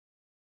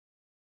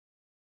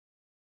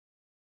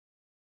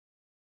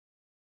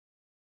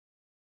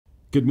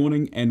Good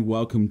morning and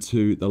welcome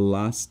to the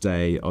last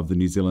day of the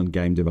New Zealand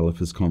Game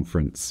Developers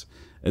Conference.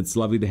 It's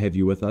lovely to have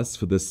you with us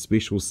for this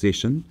special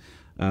session.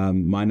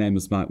 My name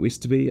is Mark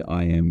Westerby.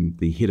 I am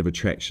the Head of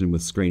Attraction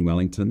with Screen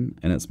Wellington,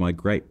 and it's my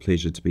great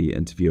pleasure to be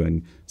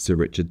interviewing Sir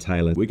Richard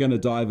Taylor. We're going to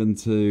dive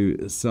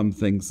into some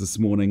things this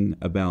morning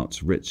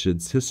about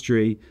Richard's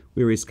history,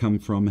 where he's come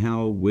from,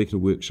 how Wētā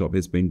Workshop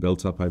has been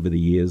built up over the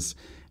years,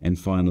 and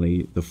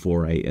finally the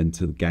foray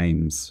into the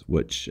games,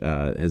 which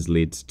has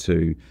led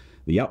to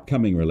the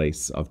upcoming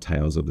release of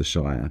Tales of the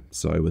Shire.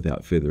 So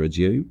without further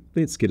ado,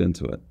 let's get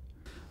into it.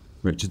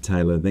 Richard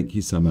Taylor, thank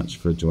you so much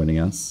for joining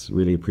us.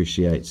 Really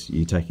appreciate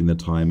you taking the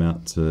time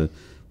out to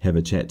have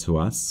a chat to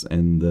us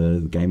and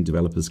the game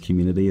developers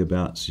community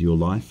about your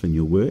life and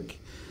your work.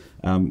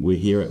 We're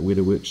here at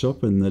Wētā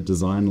Workshop in the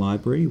Design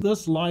Library.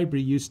 This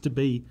library used to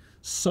be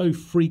so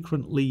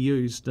frequently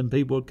used, and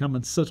people would come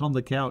and sit on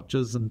the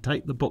couches and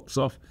take the books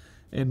off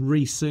and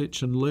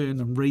research and learn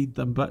and read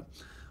them, but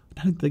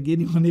I don't think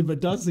anyone ever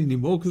does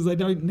anymore because they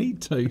don't need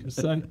to.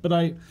 So, but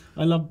I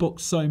love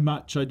books so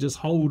much, I just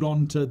hold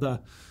on to the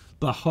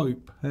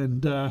hope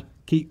and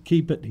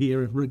keep it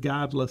here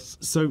regardless.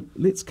 So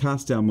let's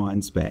cast our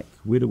minds back.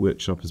 Wētā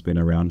Workshop has been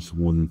around for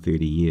more than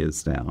 30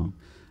 years now.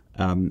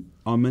 I'm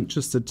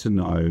interested to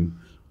know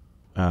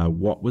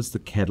what was the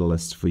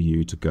catalyst for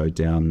you to go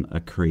down a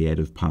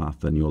creative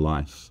path in your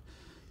life?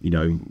 You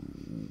know,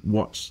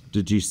 what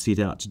did you set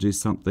out to do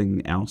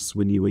something else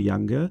when you were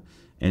younger?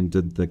 And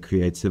did the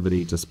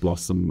creativity just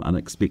blossom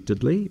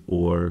unexpectedly,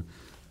 or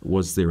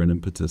was there an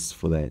impetus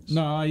for that?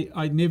 No,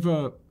 I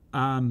never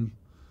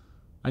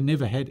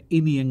had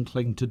any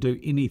inkling to do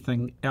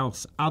anything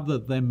else other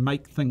than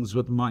make things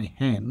with my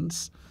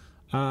hands.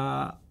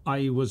 I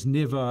was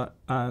never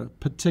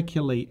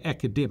particularly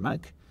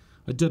academic.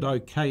 I did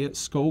okay at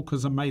school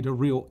because I made a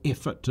real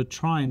effort to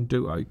try and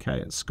do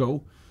okay at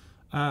school,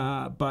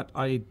 but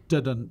I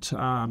didn't.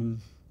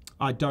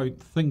 I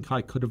don't think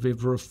I could have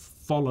ever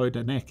followed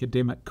an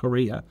academic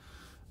career,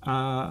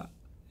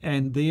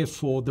 and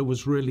therefore there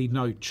was really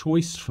no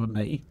choice for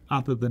me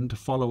other than to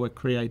follow a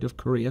creative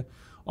career.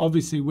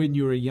 Obviously, when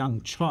you're a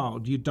young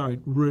child, you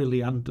don't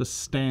really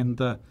understand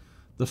the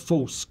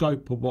full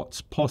scope of what's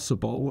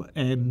possible,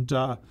 and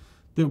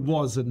there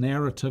was a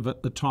narrative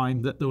at the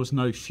time that there was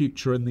no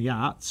future in the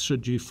arts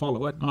should you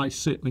follow it, and I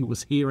certainly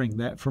was hearing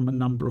that from a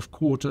number of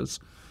quarters.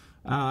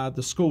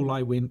 The school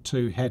I went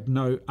to had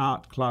no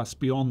art class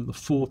beyond the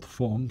 4th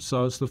form, so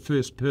I was the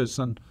first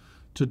person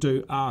to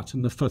do art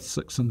in the 5th,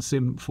 6th and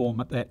 7th form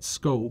at that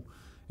school,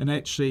 and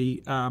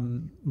actually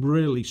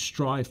really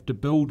strived to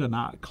build an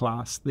art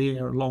class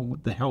there along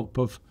with the help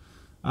of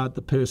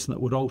the person that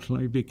would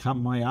ultimately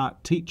become my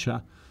art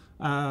teacher.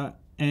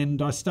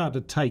 And I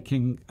started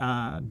taking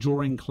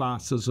drawing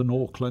classes in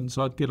Auckland,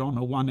 so I'd get on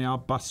a 1-hour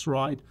bus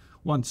ride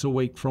once a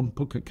week from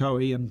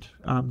Pukekohe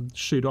and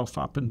shoot off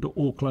up into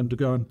Auckland to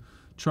go and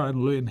try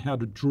and learn how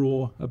to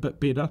draw a bit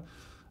better.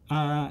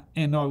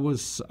 And I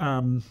was,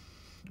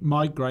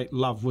 my great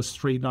love was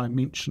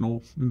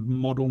three-dimensional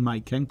model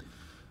making.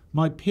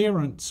 My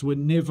parents were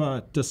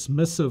never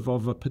dismissive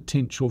of a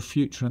potential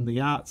future in the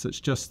arts. It's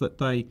just that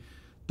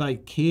they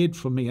cared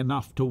for me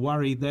enough to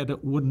worry that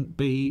it wouldn't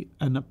be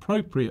an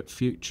appropriate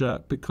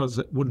future because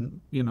it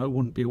wouldn't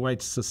be a way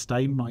to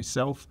sustain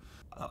myself.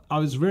 I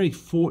was very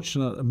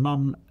fortunate that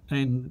Mum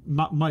and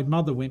my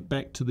mother went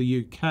back to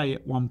the UK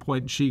at one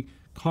point. She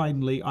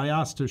kindly, I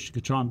asked her if she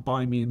could try and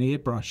buy me an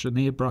airbrush, and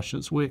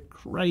airbrushes were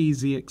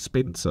crazy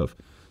expensive,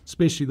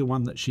 especially the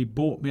one that she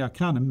bought me. I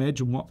can't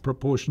imagine what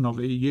proportion of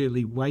her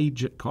yearly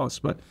wage it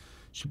cost, but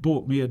she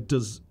bought me a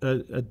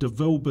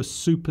DeVilbiss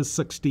Super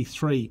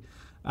 63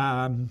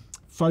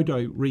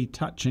 photo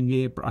retouching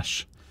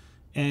airbrush,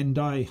 and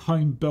I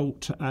home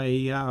built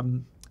a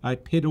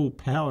pedal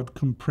powered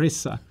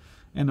compressor,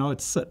 and I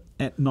would sit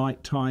at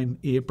night time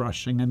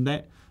airbrushing, and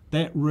that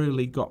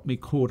really got me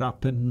caught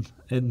up in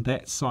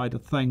that side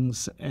of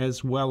things,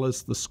 as well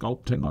as the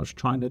sculpting I was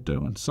trying to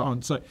do and so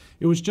on. So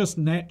it was just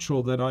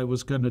natural that I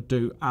was going to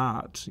do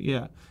art,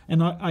 yeah.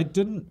 And I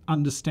didn't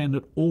understand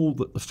at all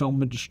that the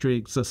film industry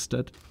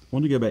existed. I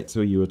want to go back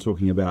to you were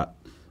talking about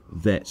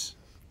that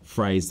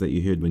phrase that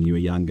you heard when you were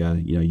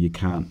younger, you know, you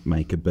can't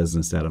make a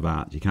business out of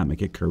art, you can't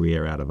make a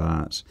career out of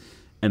art.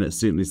 And it's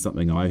certainly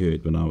something I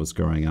heard when I was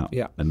growing up.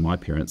 Yeah. And my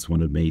parents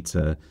wanted me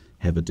to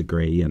have a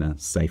degree and a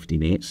safety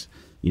net,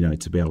 you know,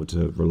 to be able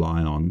to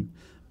rely on.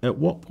 At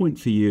what point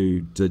for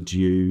you did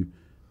you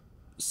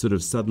sort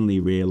of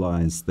suddenly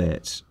realise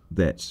that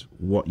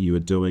what you were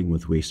doing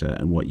with Wētā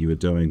and what you were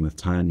doing with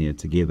Tanya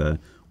together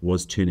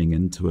was turning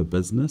into a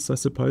business, I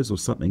suppose, or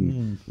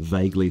something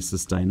vaguely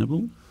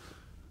sustainable?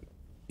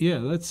 Yeah,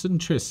 that's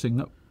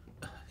interesting.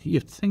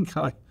 You'd think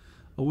I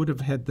would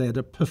have had that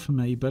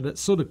epiphany, but it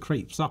sort of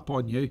creeps up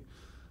on you.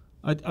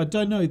 I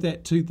don't know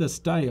that to this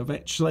day I've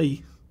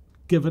actually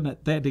given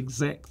it that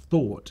exact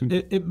thought.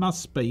 It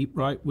must be,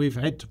 right? We've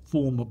had to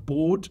form a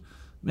board.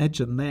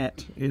 Imagine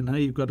that. You know,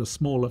 you've got a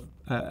smaller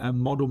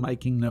model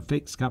making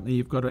effects company.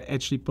 You've got to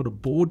actually put a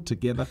board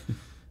together.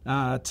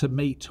 to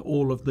meet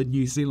all of the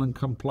New Zealand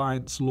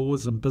compliance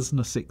laws and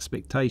business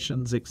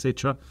expectations,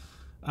 etc.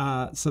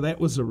 So that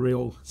was a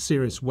real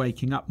serious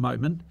waking up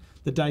moment.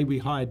 The day we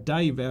hired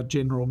Dave, our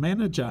general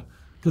manager,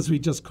 because we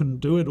just couldn't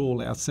do it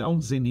all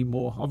ourselves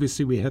anymore.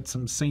 Obviously, we had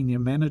some senior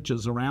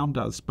managers around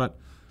us, but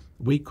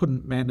we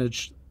couldn't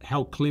manage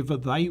how clever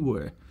they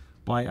were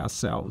by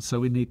ourselves. So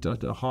we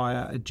needed to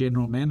hire a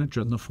general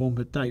manager in the form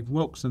of Dave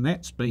Wilkes, and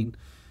that's been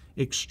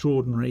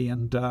extraordinary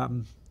and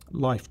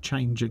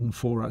life-changing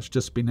for us,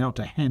 just being able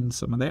to hand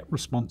some of that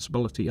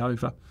responsibility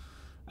over.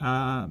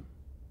 I'm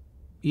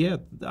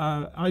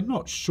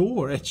not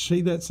sure,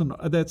 actually. That's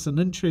an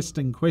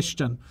interesting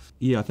question.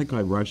 Yeah, I think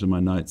I wrote in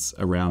my notes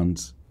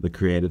around the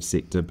creative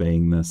sector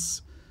being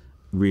this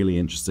really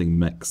interesting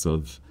mix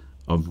of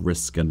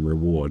risk and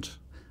reward,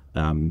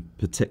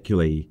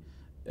 particularly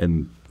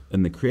in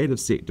the creative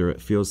sector.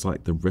 It feels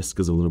like the risk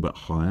is a little bit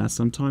higher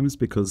sometimes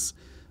because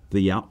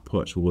the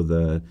output or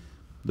the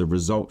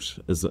result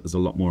is a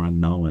lot more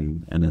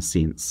unknown in a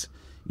sense.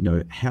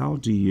 How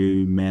do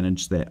you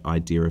manage that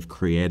idea of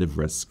creative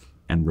risk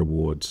and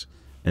reward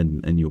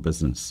in your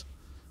business?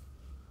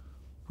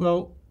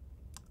 Well,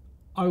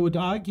 I would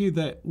argue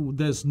that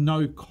there's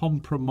no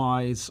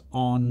compromise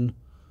on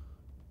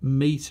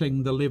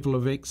meeting the level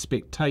of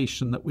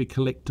expectation that we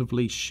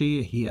collectively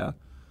share here.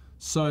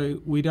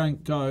 So we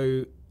don't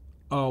go,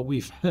 oh,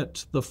 we've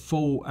hit the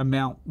full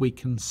amount we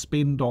can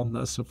spend on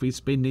this. If we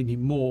spend any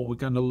more, we're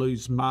going to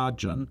lose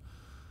margin.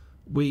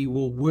 We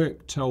will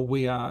work till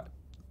we are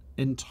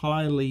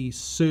entirely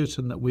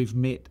certain that we've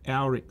met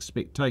our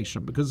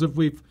expectation. Because if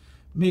we've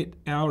met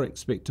our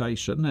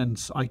expectation, and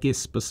I guess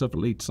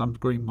specifically to some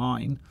degree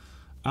mine,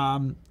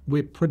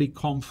 we're pretty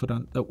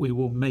confident that we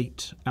will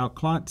meet our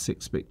client's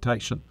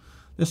expectation.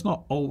 That's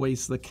not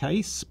always the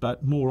case,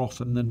 but more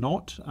often than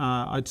not,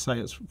 I'd say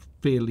it's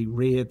fairly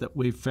rare that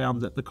we've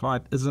found that the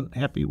client isn't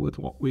happy with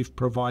what we've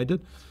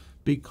provided,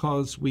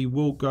 because we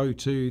will go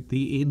to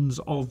the ends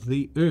of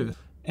the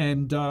earth.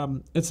 And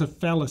it's a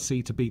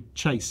fallacy to be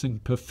chasing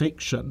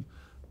perfection,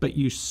 but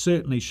you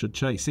certainly should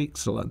chase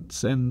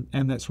excellence, and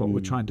that's what we're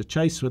trying to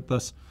chase with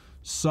this.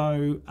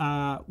 So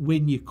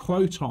when you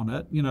quote on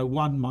it,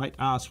 one might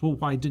ask, well,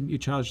 why didn't you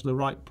charge the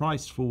right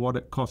price for what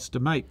it cost to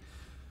make?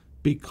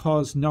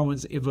 Because no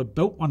one's ever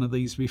built one of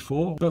these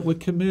before. But with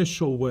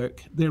commercial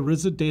work, there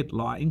is a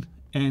deadline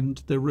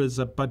and there is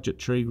a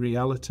budgetary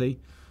reality.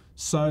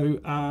 So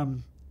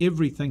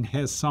everything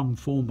has some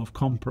form of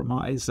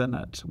compromise in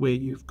it, where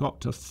you've got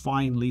to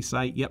finally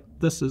say, yep,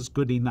 this is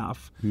good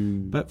enough.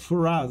 But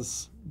for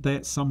us,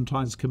 that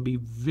sometimes can be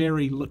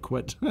very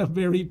liquid,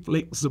 very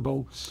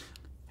flexible.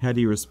 How do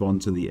you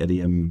respond to the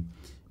idiom,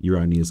 you're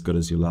only as good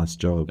as your last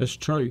job? It's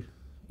true.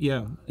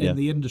 Yeah. In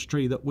the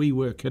industry that we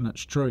work in,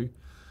 it's true.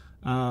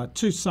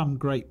 To some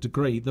great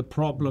degree. The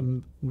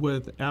problem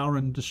with our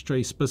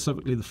industry,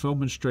 specifically the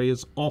film industry,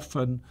 is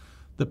often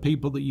the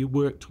people that you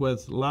worked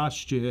with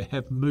last year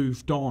have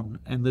moved on,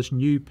 and there's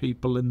new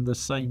people in the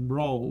same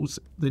roles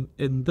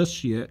in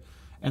this year,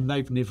 and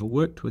they've never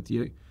worked with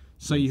you.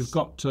 So you've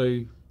got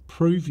to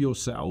prove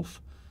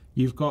yourself.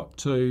 You've got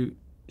to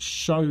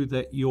show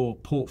that your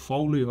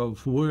portfolio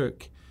of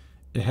work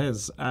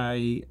is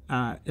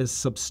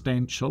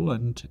substantial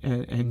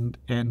and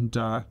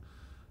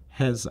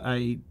has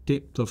a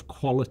depth of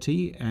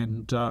quality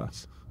and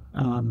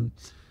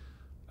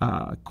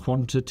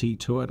quantity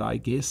to it, I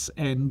guess.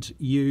 And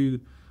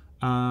you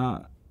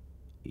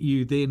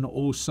then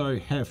also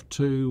have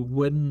to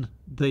win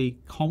the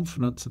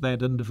confidence of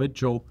that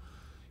individual.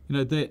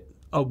 That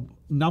a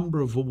number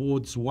of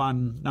awards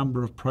won,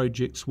 number of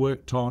projects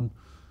worked on,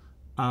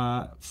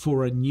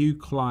 for a new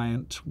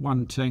client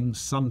wanting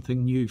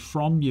something new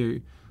from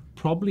you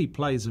probably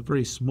plays a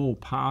very small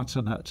part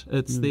in it.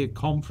 It's their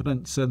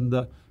confidence in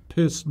the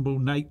personable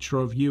nature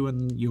of you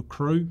and your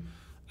crew,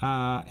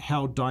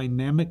 how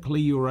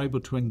dynamically you're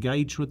able to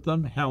engage with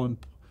them,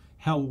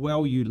 how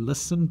well you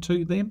listen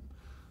to them.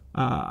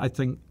 I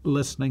think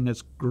listening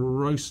is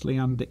grossly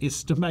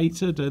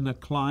underestimated in a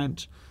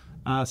client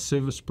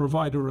service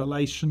provider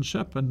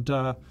relationship, and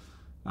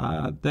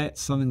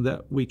that's something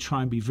that we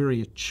try and be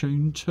very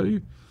attuned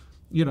to.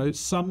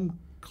 Some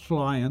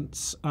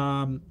clients,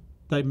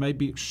 they may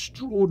be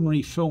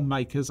extraordinary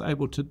filmmakers,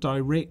 able to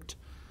direct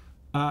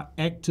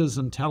actors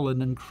and tell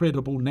an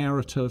incredible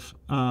narrative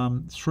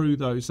through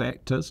those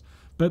actors,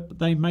 but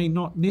they may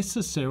not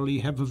necessarily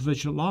have a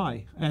visual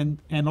eye, and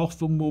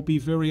often will be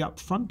very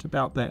upfront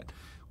about that,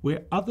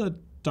 where other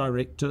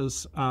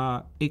directors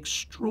are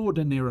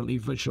extraordinarily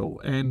visual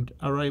and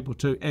are able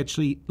to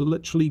actually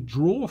literally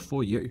draw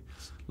for you.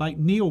 Like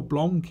Neil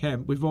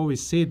Blomkamp, we've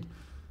always said,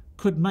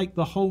 could make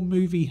the whole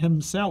movie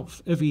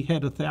himself if he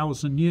had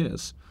 1,000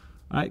 years,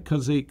 right?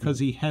 Because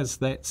he has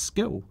that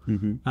skill.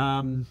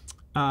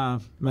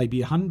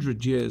 Maybe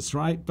 100 years,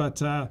 right?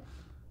 But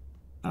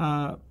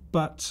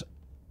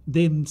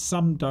then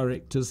some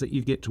directors that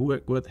you get to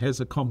work with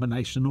has a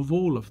combination of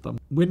all of them.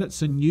 When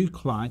it's a new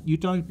client, you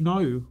don't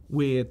know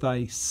where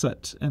they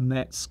sit in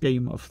that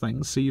scheme of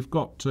things, so you've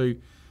got to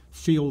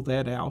feel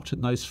that out in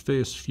those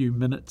first few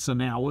minutes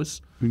and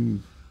hours.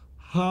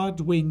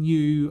 hard when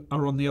you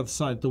are on the other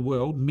side of the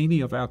world. Many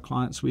of our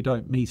clients we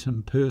don't meet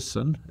in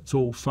person. It's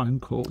all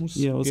phone calls.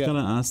 Yeah, I was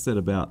going to ask that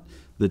about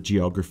the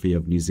geography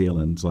of New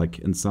Zealand. Like,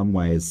 in some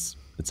ways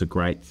it's a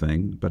great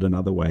thing, but in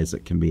other ways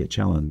it can be a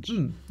challenge.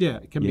 Yeah,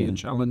 it can be a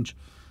challenge.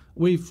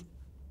 We've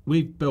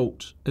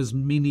built as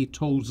many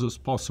tools as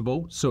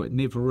possible, so it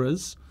never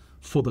is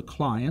for the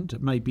client.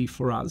 It may be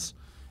for us.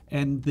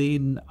 And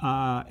then,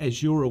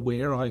 as you're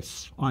aware,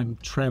 I'm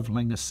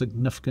travelling a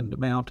significant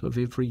amount of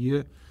every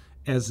year,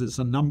 as is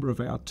a number of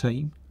our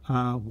team.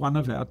 One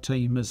of our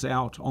team is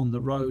out on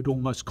the road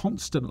almost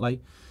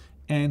constantly,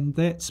 and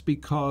that's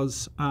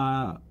because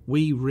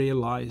we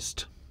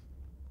realised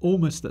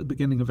almost at the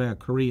beginning of our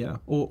career,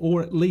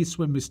 or at least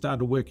when we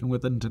started working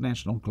with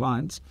international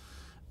clients,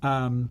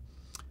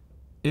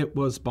 it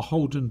was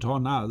beholden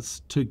on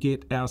us to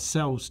get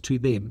ourselves to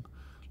them.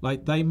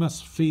 Like, they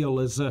must feel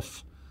as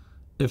if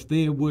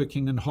they're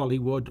working in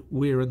Hollywood,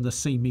 we're in the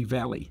Simi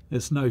Valley.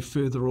 It's no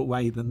further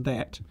away than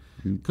that,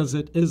 because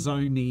it is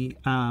only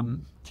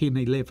 10,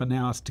 11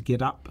 hours to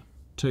get up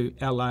to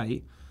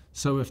LA.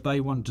 So if they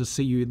want to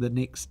see you the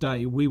next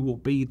day, we will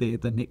be there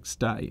the next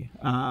day.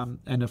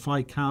 And if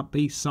I can't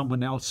be,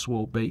 someone else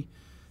will be,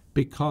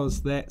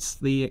 because that's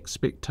the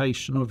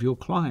expectation of your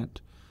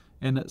client.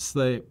 And it's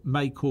the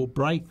make or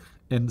break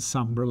in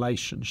some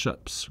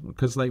relationships,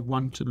 because they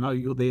want to know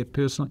you're there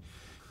personally.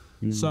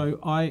 So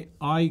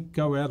I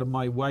go out of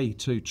my way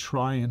to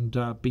try and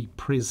be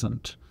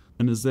present.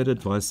 And is that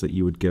advice that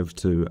you would give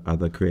to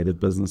other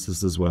creative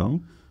businesses as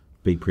well?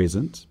 Be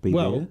present, be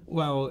there?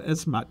 Well,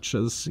 as much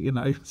as,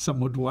 some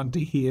would want to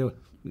hear.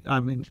 I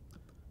mean,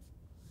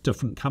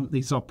 different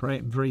companies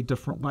operate in very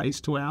different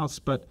ways to ours,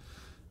 but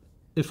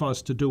if I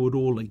was to do it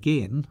all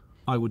again,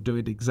 I would do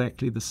it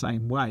exactly the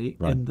same way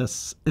in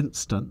this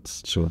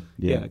instance. Sure,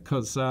 yeah.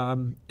 Because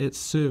it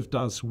served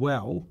us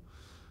well.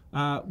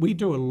 We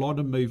do a lot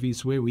of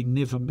movies where we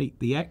never meet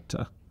the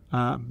actor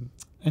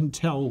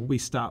until we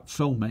start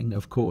filming,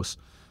 of course.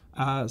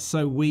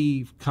 So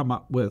we've come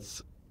up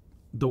with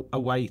a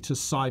way to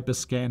cyber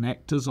scan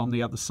actors on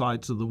the other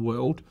sides of the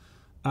world.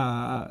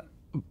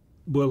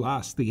 We'll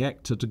ask the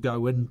actor to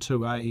go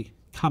into a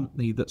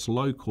company that's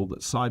local that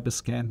cyber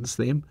scans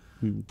them.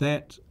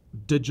 That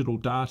digital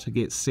data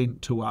gets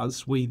sent to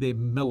us. We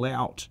then mill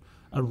out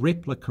a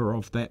replica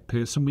of that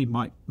person. We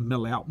might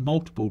mill out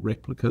multiple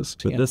replicas.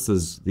 But this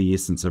is the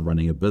essence of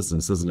running a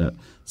business, isn't it?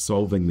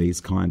 Solving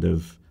these kind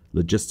of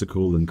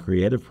logistical and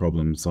creative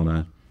problems on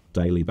a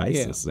daily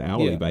basis,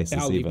 hourly basis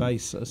hourly even.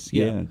 basis,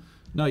 yeah.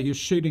 No, you're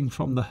shooting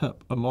from the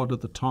hip a lot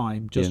of the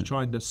time, just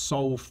trying to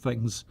solve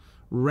things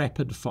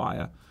rapid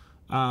fire.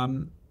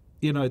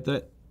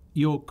 That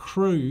your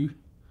crew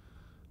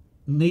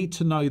need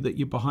to know that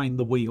you're behind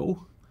the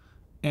wheel,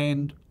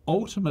 and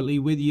ultimately,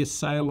 whether you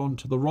sail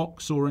onto the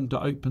rocks or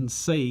into open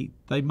sea,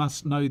 they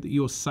must know that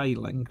you're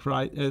sailing,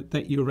 right?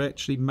 That you're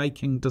actually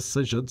making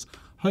decisions.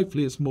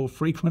 Hopefully it's more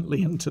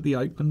frequently into the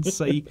open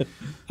sea.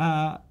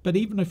 But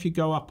even if you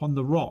go up on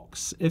the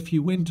rocks, if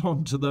you went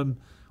onto them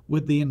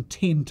with the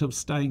intent of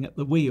staying at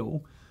the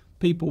wheel,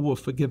 people will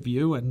forgive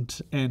you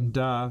and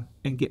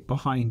get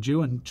behind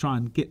you and try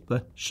and get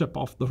the ship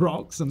off the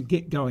rocks and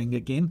get going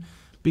again,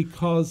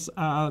 because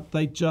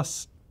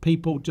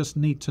people just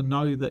need to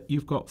know that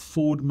you've got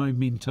forward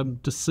momentum,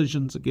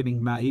 decisions are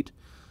getting made.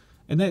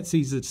 And that's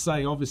easy to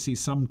say. Obviously,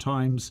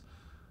 sometimes,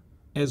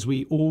 as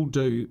we all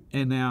do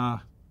in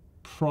our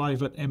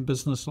private and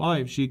business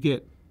lives, you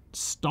get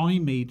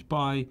stymied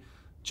by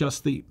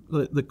just the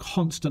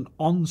constant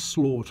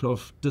onslaught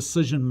of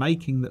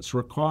decision-making that's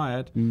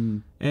required.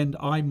 And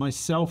I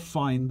myself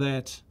find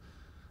that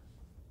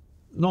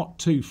not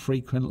too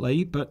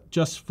frequently, but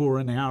just for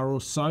an hour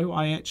or so,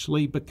 I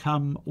actually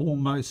become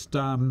almost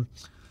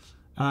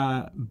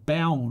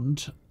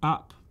bound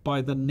up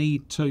by the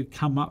need to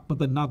come up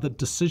with another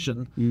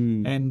decision,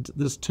 and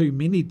there's too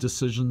many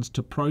decisions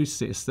to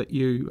process that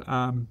you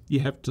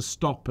have to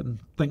stop and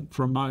think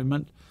for a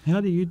moment. How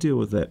do you deal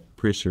with that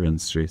pressure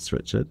and stress,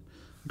 Richard?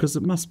 Because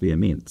it must be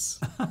immense.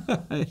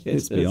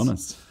 Let's be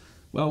honest.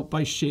 Well,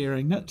 by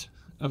sharing it,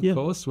 of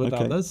course, with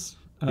others.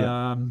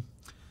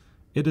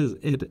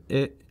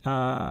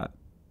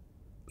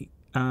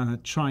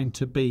 Trying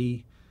to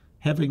be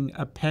having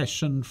a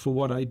passion for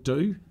what I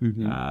do,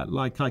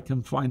 like I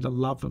can find a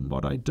love in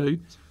what I do,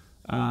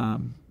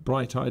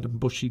 bright-eyed and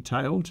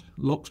bushy-tailed,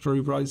 look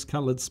through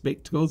rose-coloured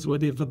spectacles,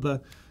 whatever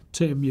the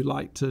term you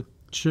like to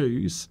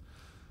choose,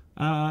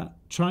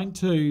 trying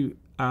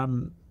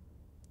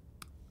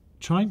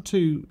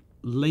to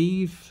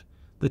leave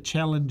the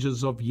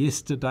challenges of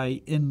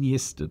yesterday in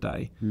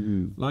yesterday.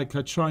 Like,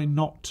 I try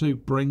not to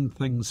bring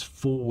things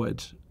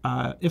forward.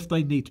 If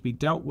they need to be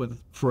dealt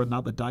with for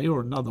another day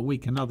or another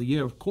week, another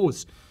year, of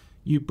course,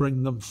 you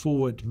bring them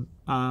forward.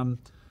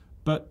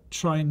 But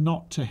try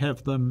not to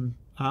have them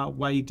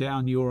weigh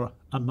down your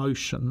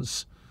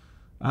emotions,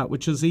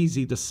 which is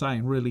easy to say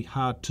and really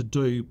hard to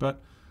do.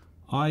 But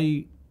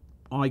I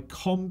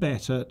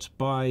combat it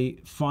by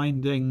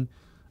finding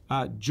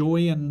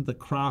joy in the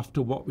craft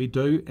of what we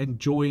do and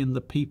joy in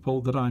the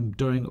people that I'm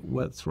doing it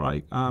with,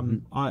 right?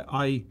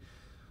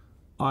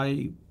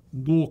 I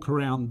walk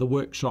around the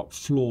workshop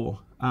floor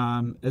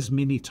as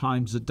many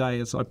times a day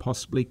as I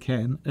possibly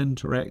can,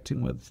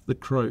 interacting with the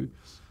crew.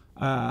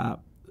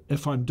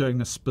 If I'm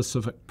doing a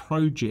specific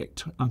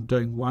project, I'm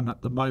doing one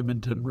at the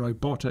moment in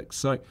robotics,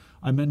 so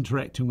I'm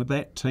interacting with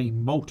that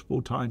team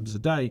multiple times a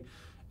day,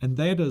 and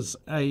that is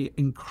an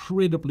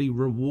incredibly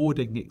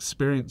rewarding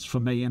experience for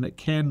me, and it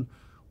can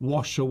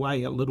wash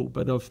away a little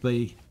bit of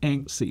the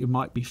angst that you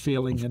might be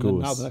feeling in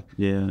another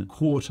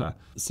quarter.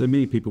 So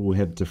many people will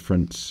have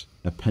different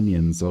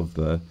opinions of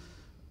the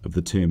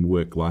term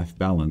work-life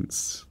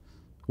balance.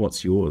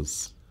 What's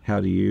yours? How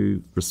do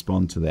you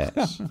respond to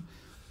that?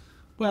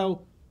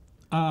 Well,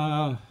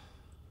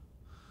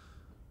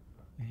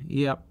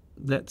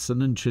 that's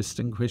an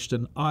interesting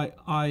question.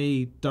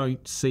 I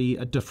don't see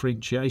a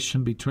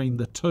differentiation between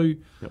the two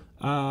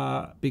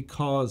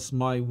because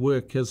my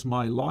work is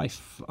my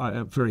life.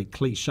 A very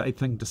cliche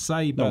thing to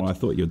say, but no, I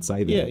thought you'd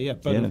say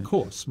that. But of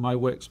course, my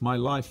work's my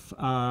life.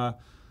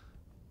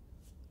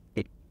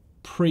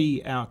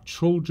 Pre our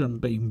children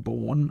being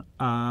born,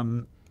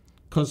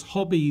 because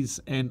hobbies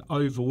and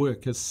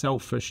overwork is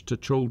selfish to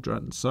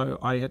children, so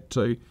I had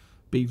to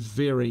be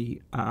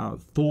very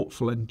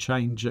thoughtful in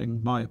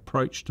changing my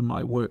approach to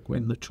my work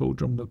when the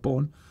children were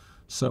born.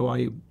 So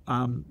I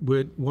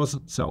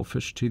wasn't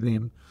selfish to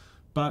them.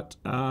 But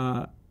pre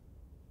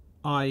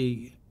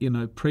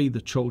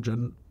the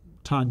children,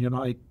 Tanya and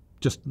I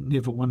just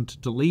never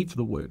wanted to leave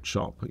the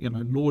workshop.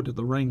 Lord of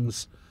the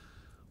Rings,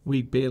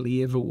 we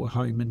barely ever were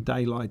home in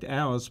daylight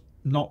hours,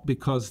 not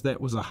because that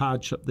was a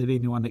hardship that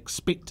anyone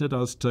expected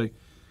us to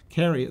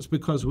carry. It's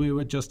because we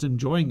were just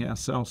enjoying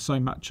ourselves so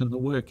much in the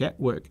work at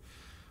work.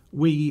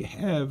 We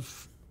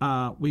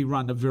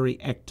run a very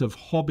active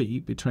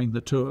hobby between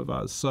the two of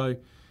us. So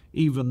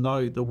even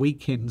though the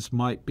weekends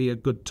might be a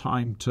good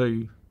time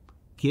to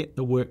get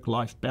the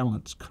work-life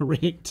balance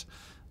correct,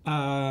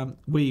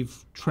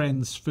 we've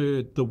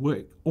transferred the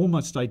work,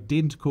 almost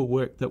identical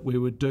work that we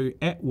would do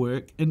at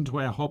work, into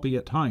our hobby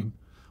at home,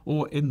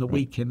 or in the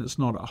weekend. It's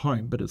not at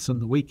home, but it's in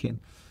the weekend,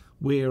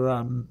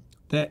 where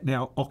that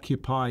now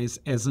occupies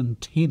as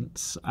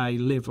intense a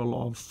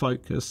level of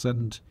focus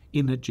and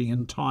energy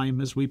and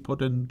time as we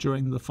put in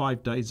during the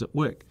 5 days at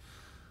work.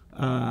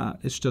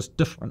 It's just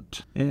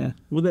different. Yeah.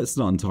 Well, that's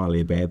not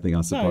entirely a bad thing,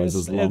 I suppose,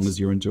 as long as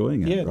you're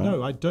enjoying it. Yeah, right?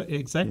 No, I do,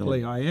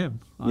 exactly. Yeah.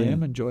 I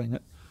am enjoying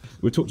it.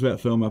 We've talked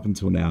about film up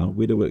until now.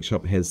 Wētā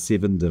Workshop has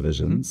 7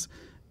 divisions.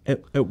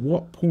 Mm-hmm. At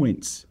what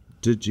point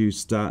did you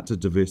start to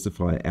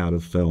diversify out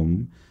of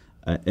film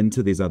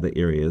into these other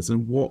areas,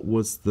 and what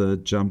was the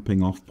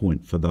jumping off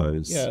point for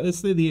those? Yeah,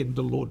 it's the end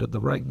of Lord of the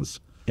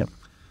Rings. Yep.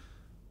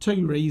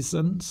 2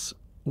 reasons.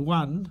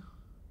 One,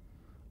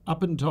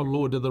 up until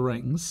Lord of the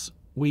Rings,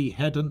 we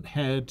hadn't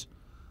had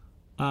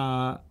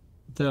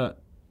the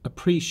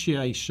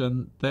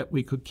appreciation that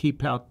we could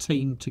keep our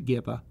team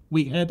together.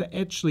 We had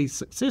actually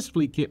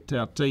successfully kept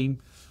our team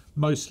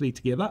mostly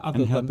together.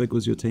 And how big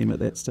was your team at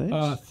that stage?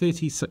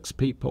 36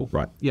 people.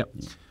 Right. Yep.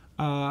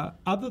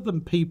 Other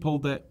than people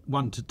that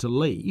wanted to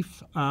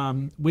leave,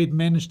 we'd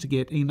managed to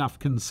get enough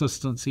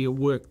consistency of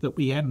work that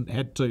we hadn't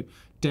had to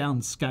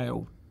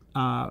downscale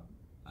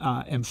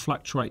and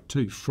fluctuate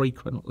too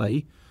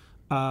frequently.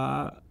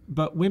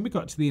 But when we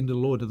got to the end of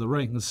Lord of the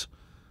Rings,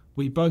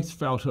 we both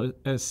felt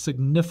a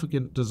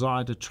significant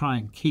desire to try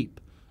and keep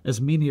as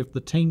many of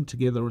the team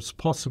together as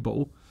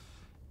possible.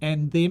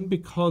 And then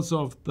because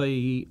of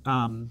the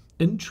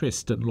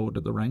interest in Lord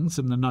of the Rings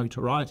and the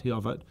notoriety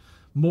of it,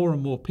 more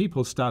and more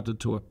people started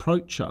to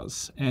approach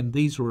us. And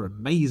these were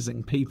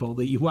amazing people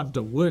that you want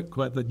to work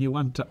with and you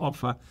want to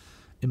offer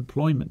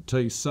employment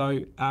to.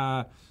 So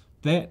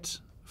that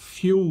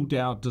fueled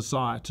our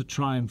desire to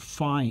try and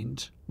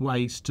find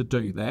ways to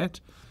do that.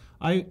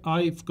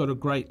 I've got a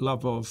great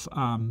love of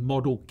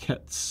model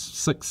kits,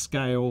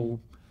 6-scale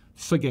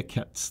figure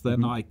kits.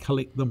 Then I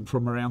collect them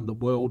from around the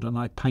world and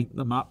I paint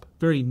them up.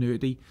 Very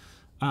nerdy.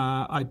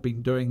 I'd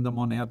been doing them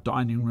on our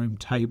dining room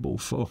table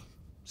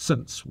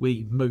since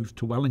we moved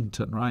to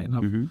Wellington, right?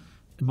 And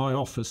my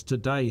office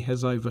today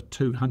has over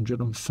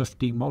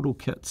 250 model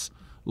kits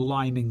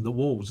lining the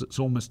walls. It's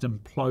almost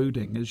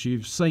imploding, as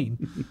you've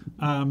seen.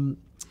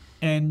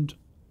 And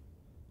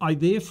I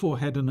therefore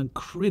had an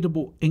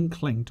incredible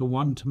inkling to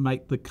want to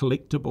make the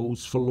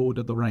collectibles for Lord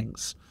of the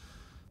Rings.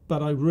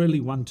 But I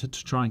really wanted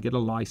to try and get a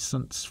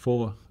license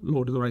for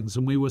Lord of the Rings,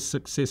 and we were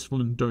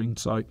successful in doing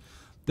so.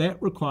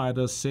 That required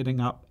us setting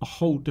up a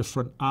whole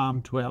different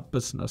arm to our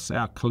business,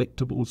 our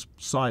collectibles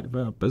side of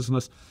our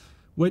business,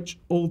 which,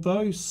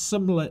 although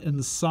similar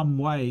in some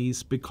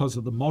ways because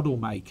of the model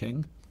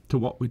making to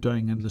what we're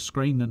doing in the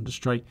screen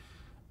industry,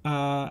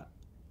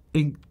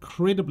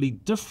 incredibly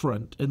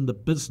different in the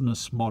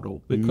business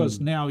model,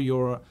 because now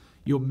you're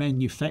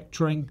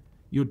manufacturing,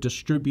 you're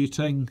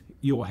distributing,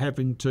 you're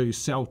having to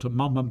sell to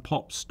mum and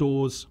pop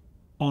stores,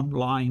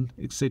 online,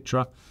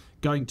 etc.,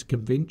 going to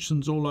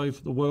conventions all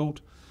over the world.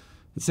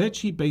 It's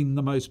actually been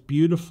the most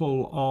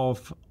beautiful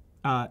of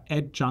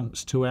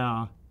adjuncts to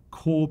our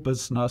core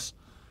business,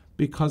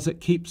 because it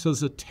keeps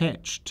us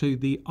attached to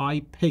the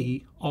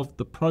IP of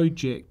the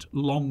project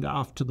long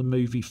after the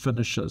movie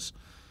finishes.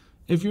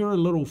 If you're a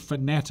little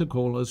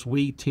fanatical, as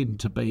we tend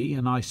to be,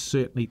 and I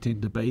certainly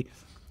tend to be,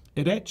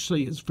 it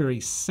actually is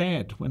very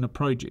sad when a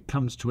project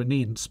comes to an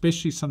end,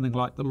 especially something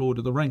like The Lord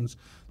of the Rings.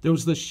 There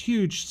was this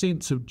huge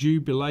sense of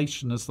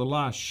jubilation as the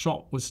last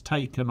shot was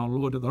taken on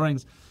Lord of the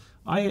Rings.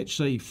 I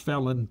actually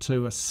fell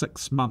into a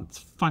 6-month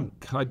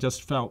funk. I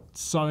just felt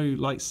so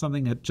like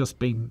something had just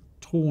been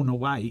torn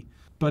away.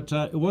 But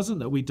it wasn't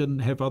that we didn't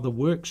have other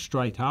work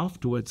straight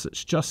afterwards.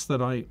 It's just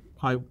that I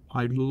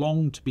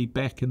longed to be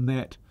back in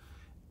that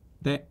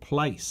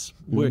place,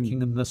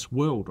 working in this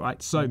world,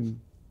 right? So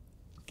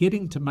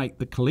getting to make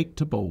the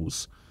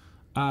collectibles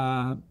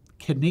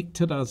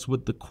connected us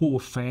with the core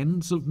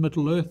fans of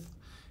Middle-earth.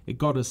 It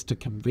got us to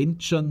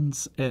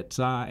conventions,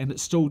 and it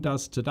still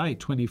does today,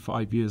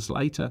 25 years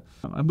later.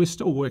 And we're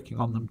still working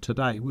on them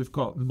today. We've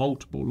got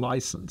multiple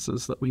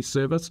licenses that we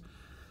service.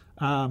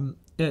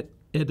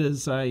 It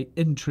is a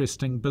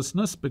interesting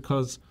business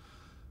because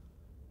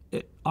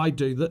I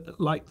do that.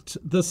 Like,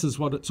 this is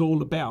what it's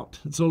all about.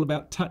 It's all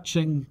about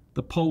touching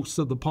the pulse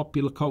of the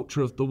popular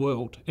culture of the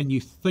world. And you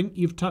think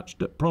you've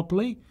touched it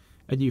properly,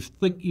 and you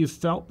think you've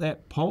felt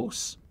that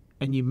pulse,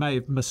 and you may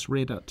have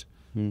misread it,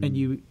 and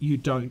you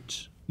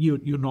don't.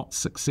 You're not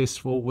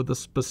successful with a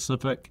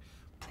specific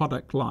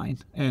product line,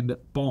 and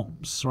it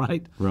bombs,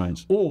 right?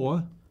 Right.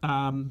 Or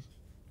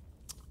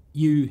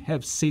you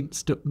have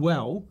sensed it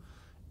well,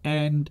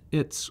 and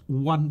it's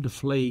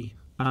wonderfully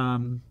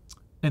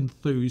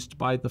enthused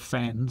by the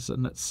fans,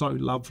 and it's so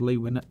lovely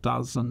when it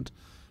does, and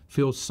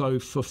feels so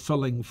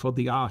fulfilling for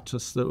the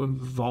artists that were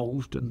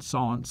involved and so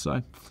on.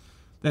 So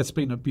that's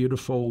been a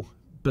beautiful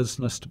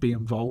business to be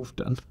involved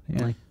in.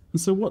 Yeah.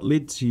 So what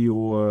led to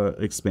your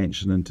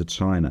expansion into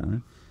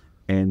China,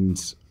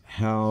 and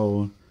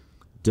how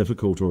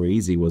difficult or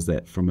easy was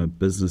that from a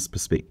business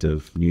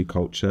perspective? New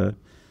culture,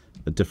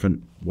 a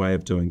different way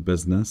of doing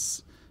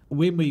business?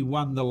 When we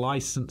won the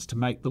license to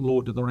make the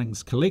Lord of the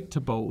Rings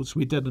collectibles,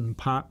 we did it in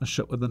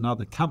partnership with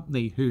another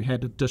company who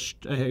had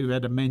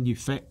a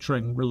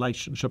manufacturing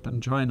relationship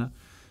in China.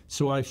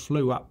 So I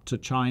flew up to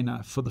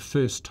China for the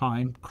first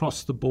time,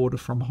 crossed the border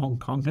from Hong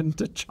Kong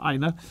into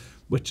China,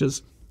 which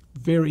is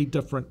very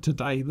different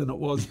today than it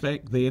was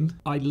back then.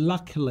 I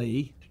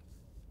luckily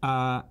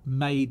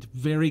made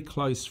very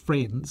close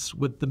friends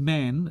with the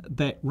man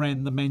that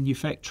ran the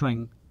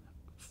manufacturing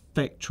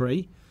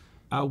factory,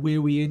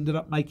 where we ended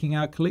up making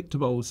our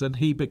collectibles, and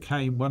he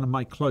became one of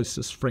my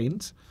closest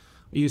friends.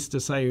 I used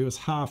to say he was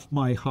half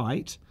my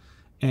height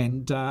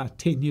and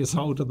 10 years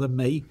older than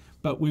me,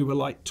 but we were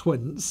like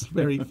twins,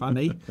 very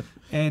funny.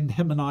 And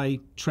him and I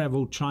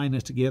travelled China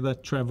together,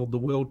 travelled the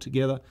world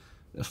together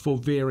for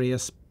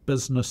various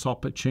business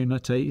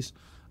opportunities.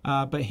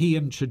 But he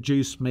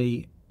introduced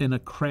me in a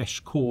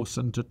crash course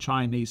into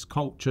Chinese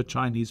culture,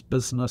 Chinese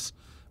business.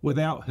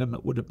 Without him,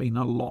 it would have been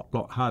a lot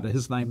harder.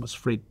 His name was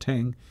Fred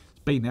Tang.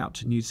 Been out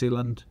to New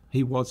Zealand.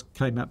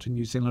 Came out to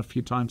New Zealand a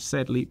few times.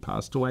 Sadly,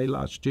 passed away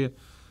last year.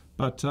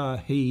 But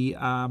he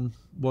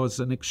was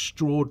an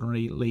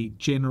extraordinarily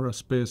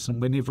generous person.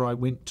 Whenever I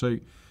went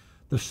to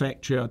the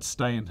factory, I'd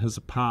stay in his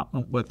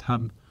apartment with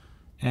him.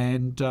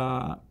 And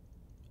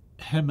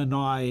him and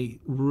I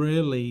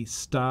really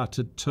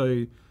started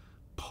to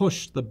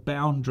push the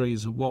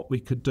boundaries of what we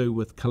could do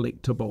with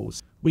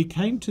collectibles. We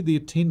came to the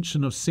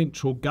attention of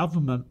central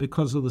government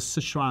because of the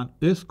Sichuan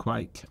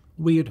earthquake.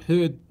 We had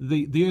heard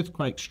the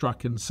earthquake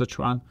struck in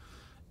Sichuan,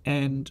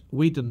 and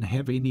we didn't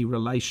have any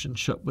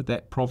relationship with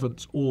that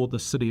province or the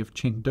city of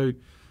Chengdu,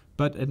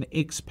 but an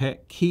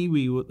expat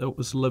Kiwi that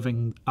was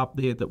living up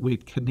there that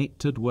we'd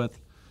connected with,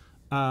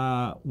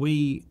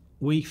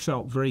 we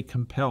felt very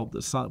compelled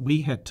that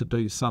we had to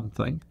do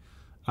something,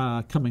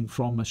 coming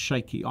from a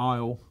shaky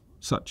isle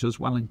such as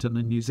Wellington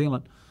in New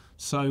Zealand.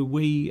 So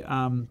we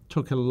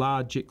took a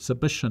large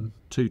exhibition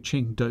to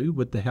Chengdu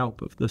with the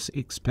help of this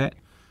expat,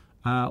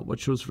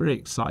 which was very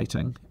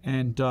exciting.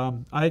 And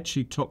I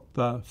actually took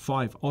the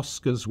 5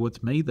 Oscars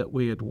with me that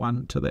we had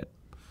won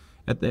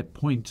at that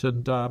point.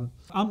 And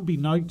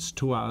unbeknownst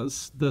to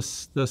us,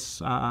 this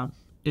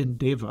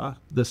endeavour,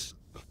 this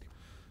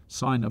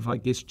sign of, I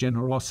guess,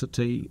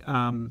 generosity,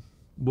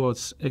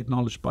 was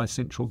acknowledged by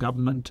central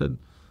government, and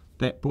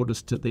that brought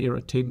us to their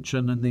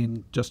attention. And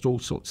then just all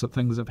sorts of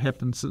things have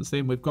happened since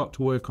then. We've got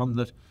to work on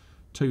the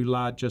 2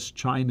 largest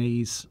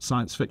Chinese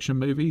science fiction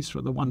movies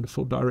for the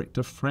wonderful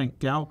director Frank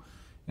Gao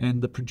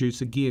and the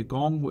producer Gia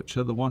Gong, which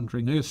are the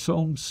Wandering Earth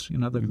films. You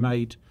know, they've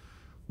made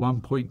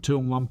 1.2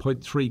 and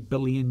 1.3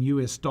 billion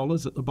US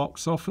dollars at the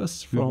box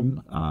office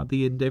from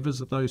the endeavours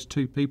of those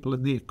 2 people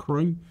and their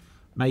crew.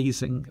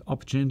 Amazing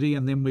opportunity.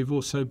 And then we've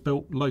also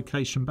built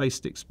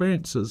location-based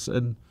experiences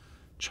in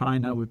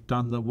China. We've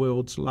done the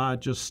world's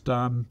largest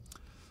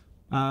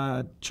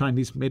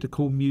Chinese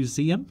medical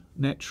museum,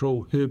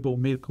 natural herbal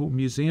medical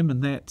museum,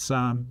 and that's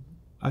a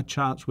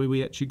chance where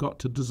we actually got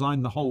to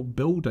design the whole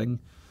building.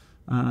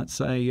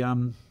 It's a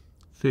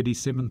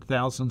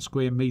 37,000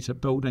 square metre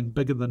building,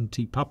 bigger than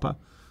Te Papa.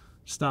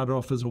 started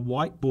off as a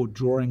whiteboard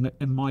drawing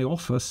in my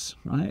office,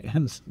 right?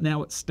 And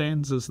now it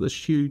stands as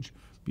this huge,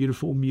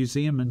 beautiful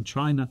museum in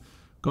China.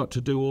 Got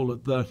to do all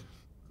of the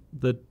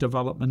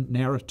development,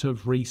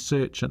 narrative,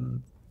 research,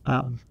 and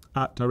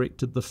art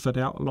directed the fit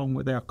out along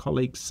with our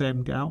colleague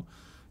Sam Gao.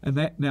 And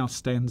that now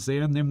stands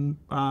there. And then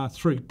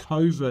through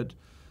COVID,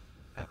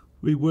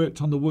 we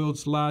worked on the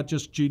world's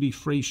largest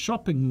duty-free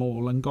shopping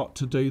mall and got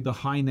to do the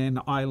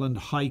Hainan Island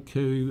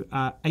Haiku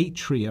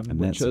Atrium, and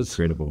which that's is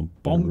incredible.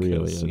 bonkers. It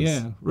really is.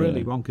 Yeah,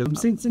 really bonkers. I'm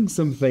sensing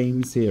some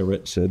themes here,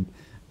 Richard,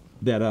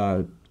 that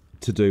are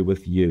to do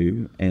with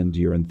you and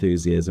your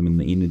enthusiasm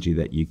and the energy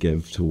that you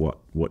give to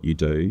what you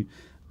do.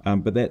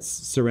 But that's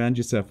surround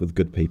yourself with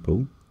good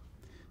people.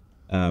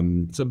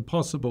 It's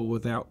impossible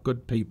without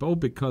good people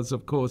because,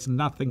 of course,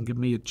 nothing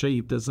can be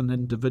achieved as an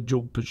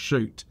individual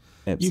pursuit.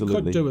 Absolutely.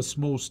 You could do a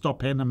small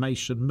stop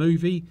animation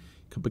movie, you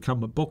could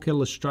become a book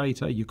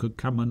illustrator, you could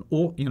become an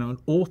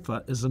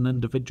author is an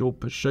individual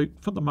pursuit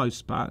for the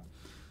most part.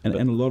 And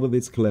a lot of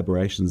these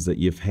collaborations that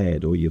you've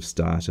had or you've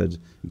started,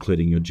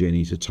 including your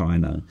journey to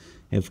China,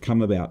 have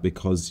come about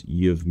because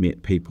you've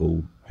met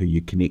people who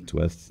you connect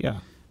with,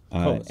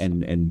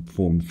 and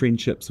form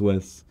friendships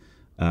with,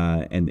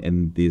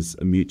 and there's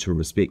a mutual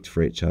respect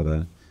for each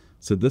other.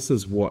 So this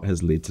is what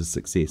has led to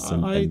success.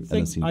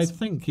 I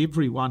think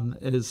everyone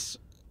is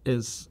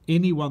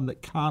anyone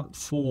that can't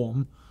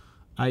form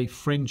a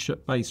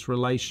friendship-based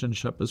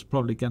relationship is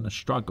probably going to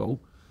struggle.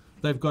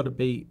 They've got to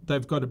be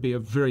a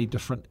very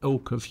different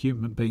ilk of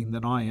human being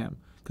than I am,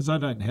 because I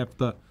don't have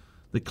the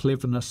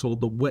cleverness or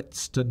the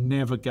wits to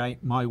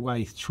navigate my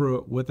way through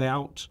it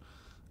without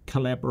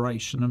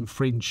collaboration and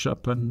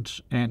friendship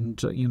and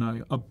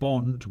a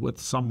bond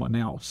with someone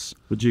else.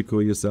 Would you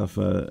call yourself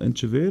an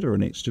introvert or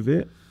an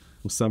extrovert,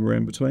 or somewhere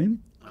in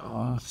between?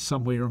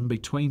 Somewhere in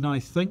between, I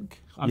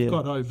think. I've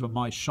got over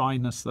my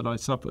shyness that I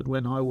suffered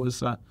when I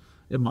was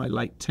in my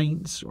late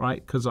teens,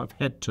 right? Because I've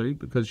had to,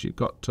 because you've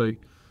got to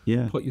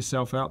put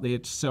yourself out there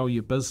to sell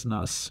your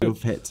business.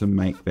 You've had to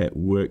make that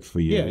work for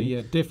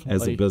you definitely.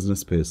 as a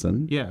business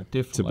person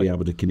definitely. To be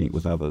able to connect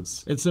with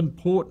others. It's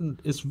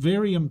important. It's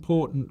very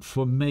important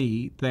for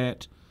me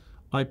that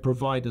I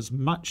provide as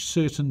much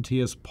certainty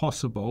as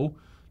possible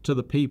to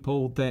the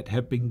people that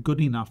have been good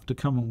enough to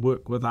come and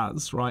work with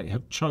us, right?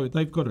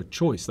 They've got a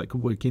choice. They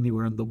can work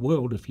anywhere in the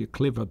world if you're a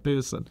clever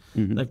person.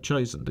 Mm-hmm. They've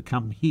chosen to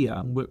come here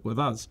and work with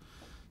us.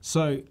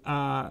 So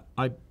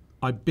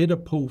I better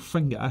pull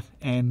finger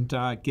and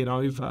get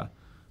over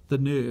the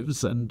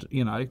nerves and,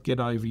 get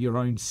over your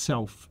own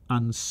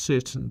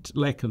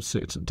lack of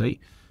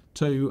certainty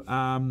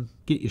to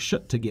get your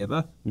shit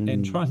together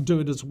and try and do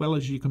it as well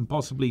as you can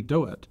possibly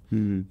do it.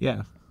 Mm.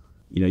 Yeah.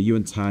 You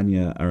and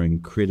Tanya are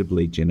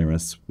incredibly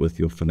generous with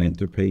your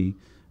philanthropy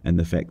and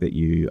the fact that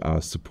you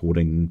are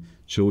supporting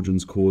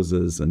children's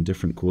causes and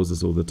different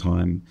causes all the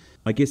time.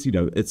 I guess,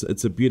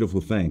 it's a beautiful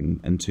thing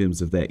in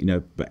terms of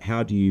that, but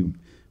how do you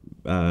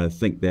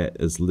think that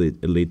has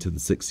led to the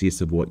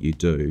success of what you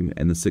do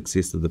and the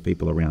success of the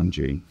people around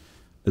you?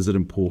 Is it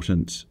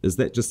important? Is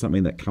that just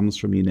something that comes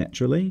from you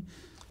naturally?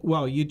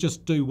 Well, you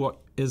just do what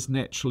is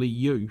naturally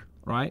you,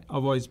 right?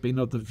 I've always been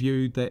of the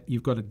view that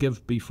you've got to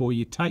give before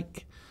you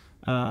take.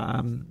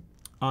 I'd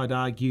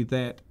argue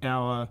that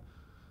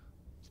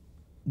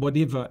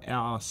whatever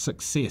our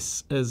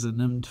success is in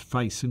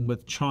interfacing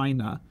with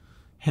China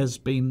has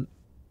been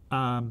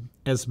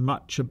as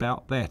much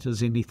about that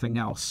as anything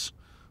else,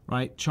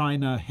 right?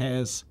 China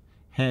has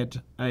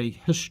had a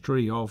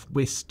history of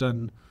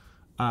Western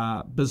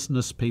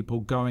business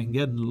people going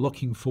in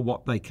looking for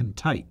what they can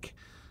take.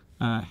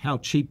 How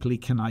cheaply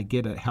can I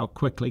get it? How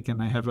quickly can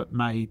I have it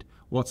made?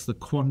 What's the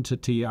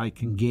quantity I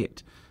can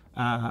get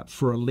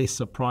for a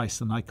lesser price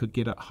than I could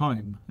get at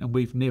home? And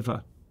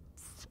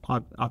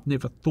I've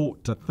never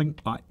thought to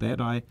think like that.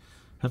 I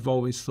have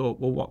always thought,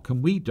 well, what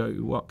can we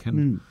do?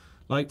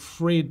 Like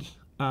Fred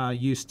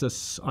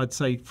I'd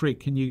say, Fred,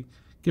 can you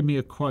give me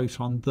a quote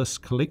on this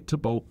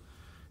collectible?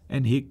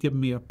 And he'd give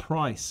me a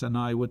price, and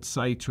I would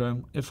say to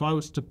him, if I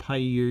was to pay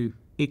you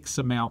X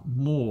amount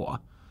more,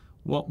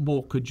 what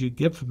more could you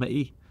give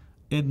me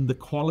in the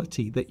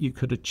quality that you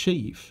could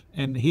achieve?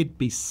 And he'd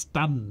be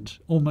stunned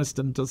almost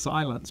into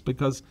silence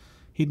because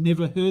he'd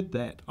never heard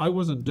that. I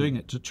wasn't doing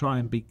it to try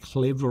and be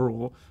clever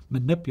or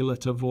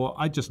manipulative, or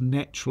I just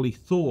naturally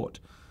thought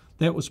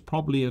that was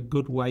probably a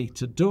good way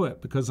to do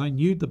it because I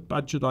knew the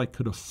budget I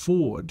could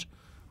afford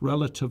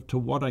relative to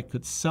what I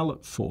could sell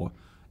it for.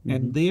 Mm-hmm.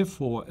 And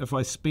therefore, if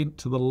I spent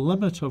to the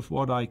limit of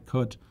what I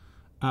could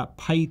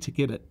pay to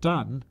get it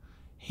done,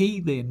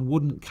 he then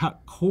wouldn't cut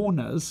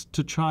corners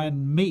to try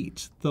and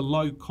meet the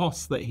low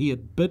cost that he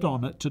had bid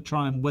on it to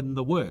try and win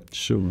the work.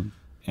 Sure.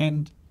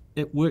 And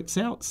it works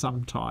out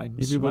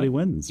sometimes. Everybody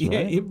wins, right?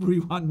 Yeah,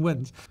 everyone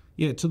wins.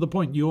 Yeah, to the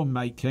point you're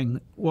making,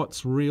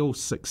 what's real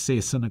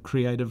success in a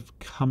creative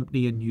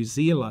company in New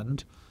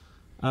Zealand?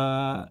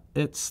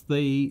 It's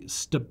the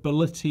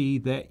stability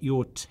that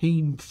your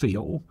team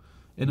feel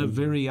in a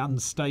very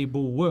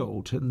unstable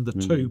world. And the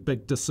two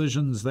big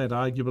decisions that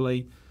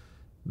arguably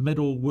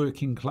middle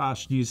working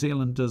class New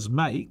Zealanders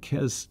make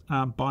is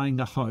buying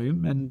a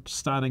home and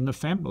starting a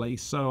family.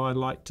 So I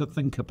like to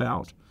think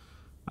about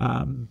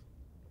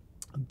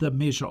the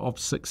measure of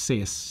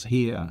success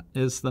here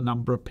is the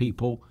number of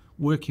people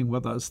working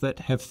with us that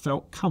have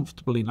felt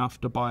comfortable enough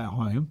to buy a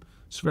home.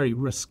 It's a very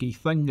risky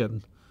thing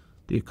in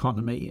the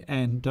economy,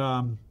 and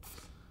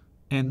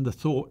the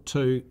thought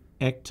to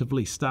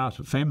actively start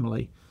a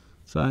family.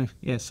 So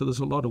so there's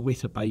a lot of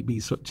Wētā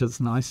babies, which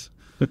is nice.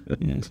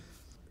 Yeah.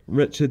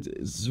 Richard,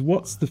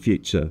 what's the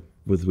future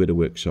with Wētā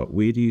Workshop?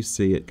 Where do you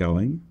see it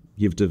going?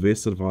 You've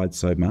diversified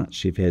so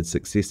much. You've had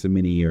success in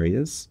many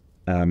areas.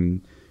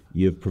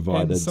 You've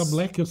provided... And some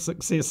lack of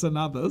success in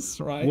others,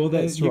 right? Well,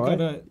 that's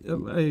right.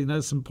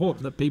 It's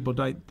important that people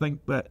don't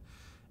think that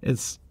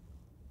it's...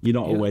 You're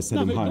not always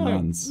hitting home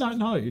runs.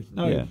 No.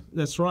 Yeah.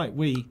 That's right.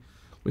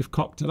 We've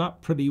cocked it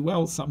up pretty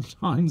well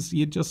sometimes.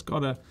 You just got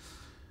to,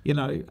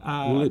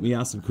 well, let me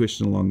ask a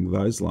question along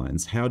those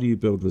lines. How do you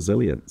build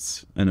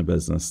resilience in a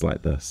business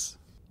like this?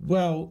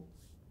 Well,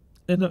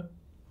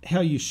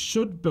 how you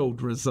should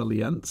build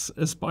resilience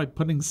is by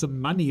putting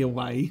some money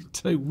away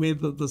to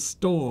weather the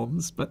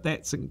storms, but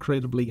that's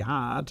incredibly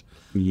hard.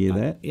 You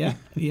hear that? Yeah.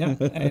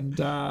 And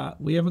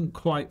we haven't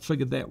quite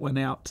figured that one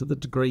out to the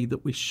degree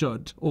that we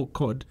should or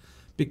could,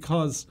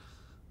 because,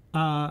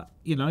 your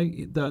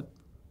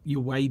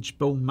wage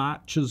bill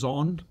marches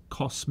on,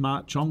 costs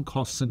march on,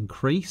 costs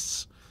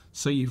increase.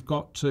 So you've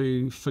got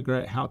to figure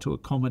out how to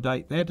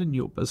accommodate that in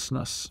your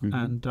business. Mm-hmm.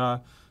 And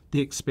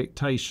the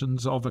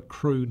expectations of a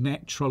crew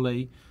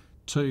naturally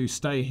to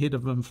stay ahead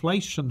of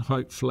inflation,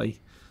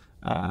 hopefully,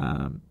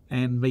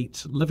 and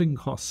meet living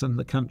costs in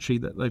the country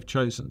that they've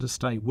chosen to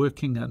stay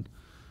working in.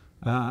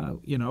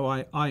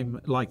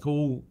 I'm like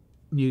all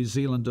New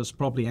Zealanders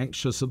probably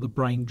anxious of the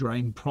brain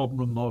drain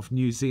problem of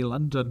New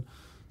Zealand, and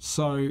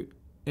so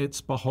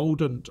it's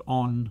beholden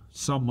on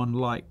someone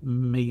like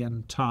me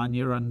and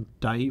Tanya and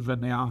Dave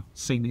and our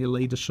senior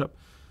leadership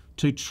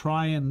to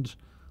try and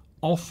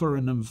offer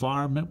an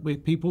environment where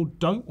people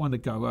don't want to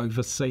go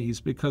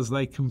overseas because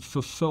they can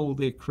fulfill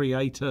their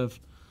creative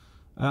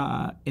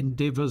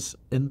endeavours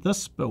in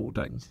this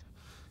building.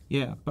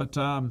 Yeah, but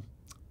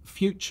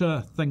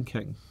future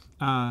thinking.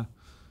 Try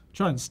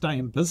and stay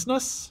in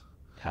business.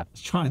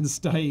 Try and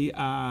stay.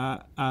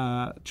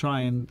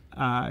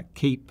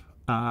 Keep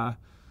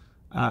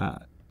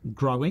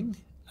growing,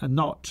 and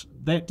not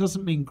that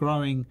doesn't mean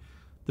growing.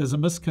 There's a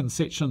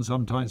misconception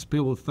sometimes.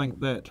 People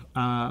think that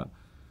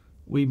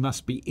we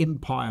must be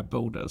empire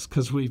builders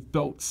because we've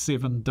built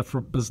 7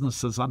 different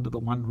businesses under the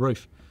one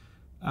roof.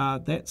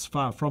 That's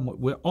far from it.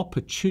 We're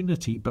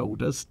opportunity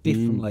builders,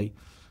 definitely.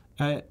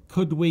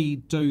 Could we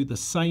do the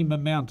same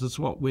amount as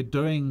what we're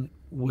doing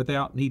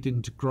without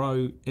needing to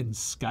grow in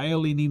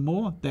scale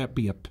anymore? That'd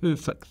be a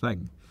perfect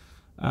thing.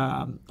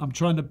 I'm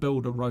trying to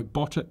build a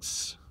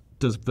robotics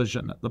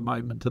division at the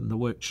moment in the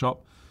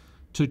workshop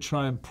to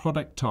try and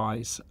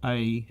productize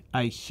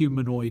a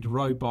humanoid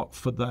robot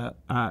for the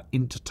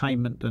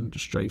entertainment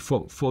industry,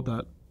 for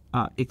the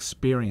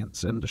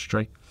experience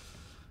industry.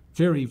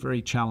 Very,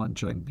 very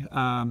challenging.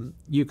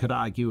 You could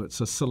argue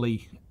it's a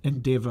silly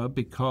endeavour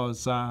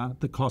because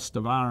the cost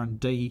of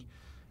R&D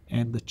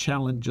and the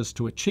challenges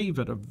to achieve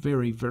it are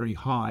very, very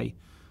high.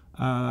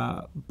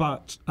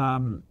 But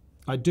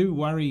I do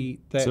worry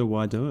that... So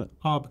why do it?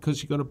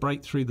 Because you've got to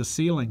break through the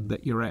ceiling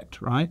that you're at,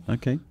 right?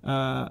 Okay.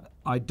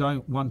 I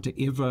don't want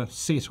to ever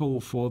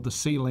settle for the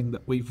ceiling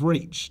that we've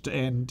reached.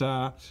 And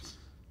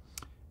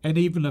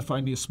even if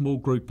only a small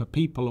group of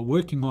people are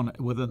working on it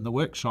within the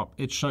workshop,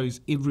 it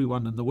shows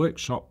everyone in the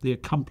workshop the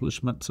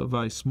accomplishments of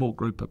a small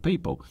group of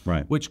people,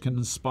 right, which can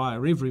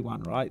inspire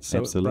everyone, right? So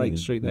absolutely. It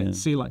breaks through that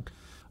ceiling.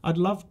 I'd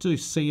love to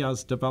see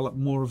us develop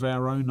more of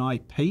our own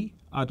IP.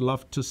 I'd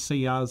love to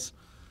see us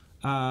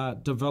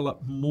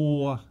develop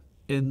more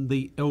in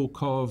the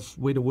ilk of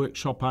Wētā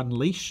Workshop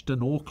Unleashed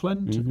in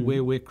Auckland,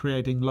 where we're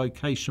creating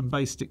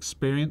location-based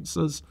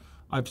experiences.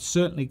 I've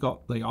certainly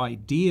got the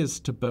ideas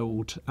to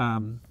build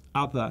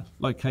other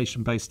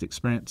location-based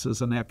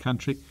experiences in our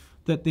country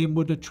that then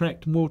would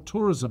attract more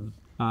tourism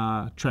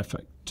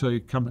traffic to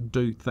come and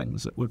do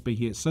things that would be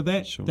here. So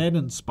that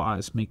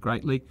inspires me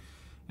greatly.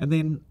 And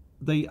then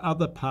the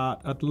other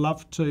part, I'd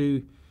love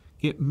to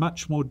get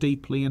much more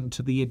deeply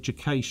into the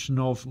education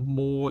of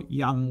more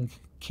young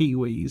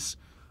Kiwis,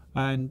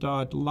 and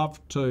I'd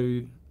love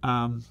to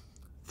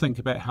think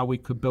about how we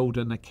could build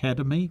an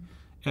academy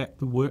at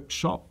the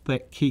workshop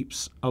that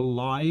keeps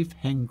alive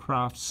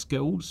handcraft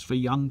skills for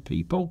young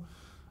people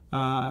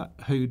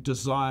who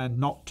desire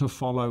not to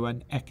follow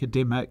an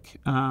academic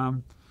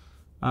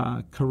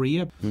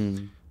career.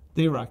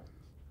 There are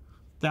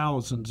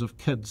thousands of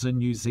kids in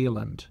New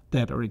Zealand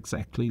that are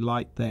exactly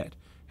like that,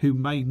 who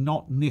may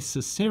not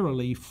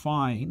necessarily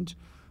find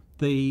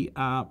the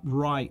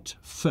right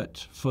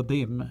fit for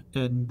them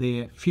in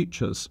their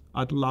futures.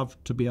 I'd love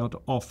to be able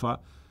to offer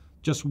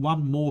just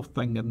one more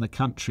thing in the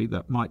country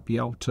that might be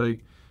able to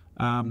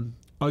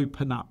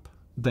open up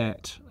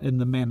that in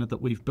the manner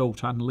that we've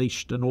built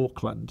Unleashed in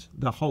Auckland.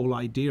 The whole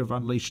idea of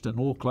Unleashed in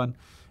Auckland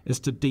is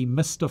to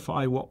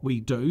demystify what we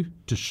do,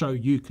 to show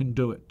you can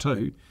do it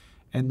too,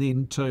 and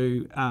then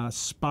to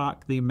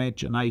spark the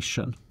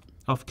imagination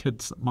of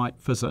kids that might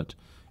visit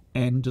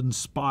and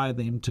inspire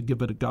them to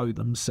give it a go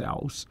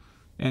themselves.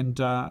 And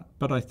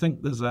but I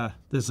think there's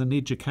an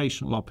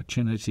educational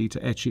opportunity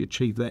to actually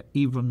achieve that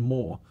even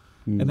more,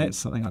 and that's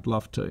something I'd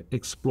love to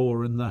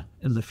explore in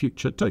the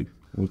future too.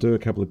 We'll do a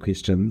couple of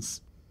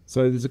questions.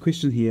 So there's a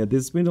question here.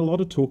 There's been a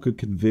lot of talk of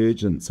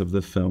convergence of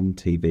the film,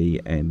 TV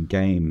and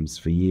games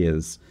for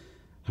years.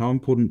 How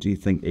important do you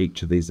think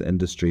each of these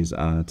industries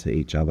are to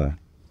each other?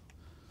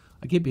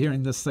 I keep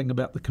hearing this thing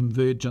about the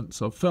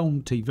convergence of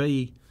film,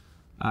 TV,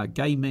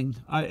 gaming.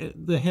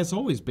 There has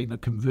always been a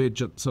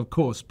convergence, of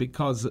course,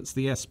 because it's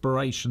the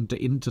aspiration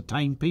to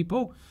entertain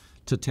people,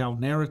 to tell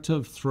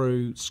narrative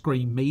through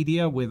screen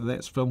media, whether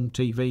that's film,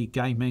 TV,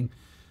 gaming,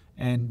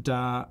 and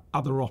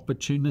other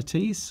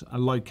opportunities.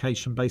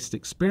 Location-based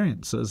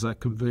experiences are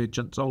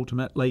convergence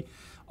ultimately.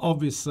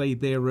 Obviously,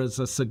 there is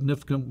a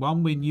significant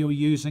one when you're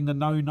using a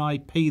known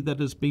IP that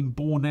has been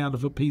born out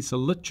of a piece of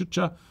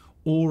literature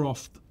or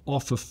off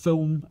a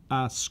film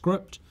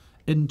script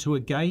into a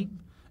game.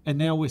 And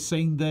now we're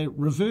seeing the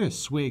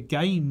reverse, where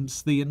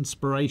games, the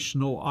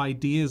inspirational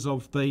ideas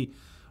of the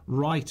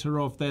writer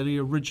of the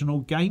original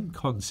game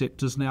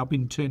concept has now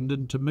been turned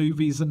into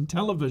movies and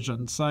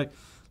television. So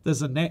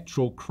there's a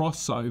natural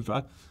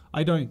crossover.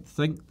 I don't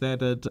think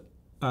that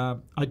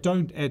I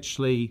don't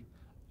actually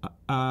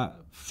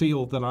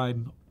feel that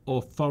I'm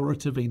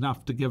authoritative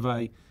enough to give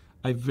a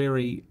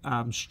very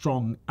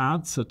strong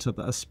answer to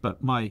this,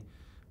 but my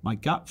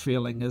gut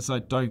feeling is I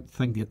don't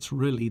think it's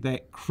really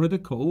that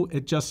critical.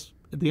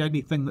 The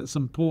only thing that's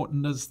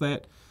important is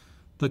that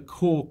the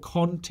core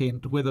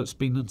content, whether it's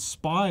been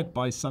inspired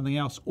by something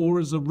else or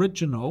is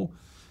original,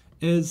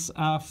 is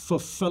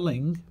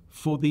fulfilling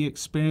for the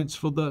experience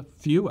for the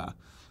viewer,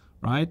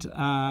 right?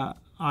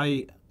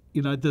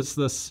 There's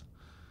this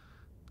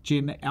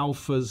Gen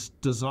Alpha's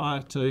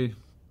desire to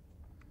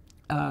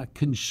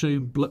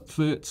consume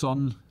blipverts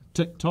on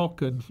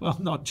TikTok, and well,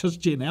 not just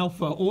Gen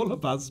Alpha, all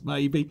of us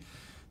maybe.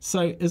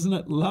 So isn't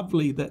it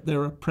lovely that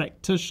there are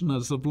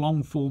practitioners of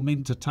long-form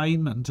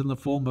entertainment in the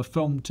form of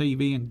film,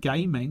 TV and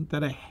gaming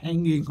that are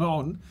hanging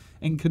on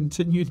and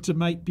continue to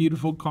make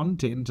beautiful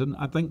content? And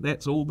I think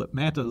that's all that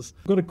matters.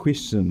 I've got a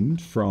question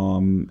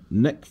from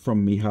Nick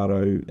from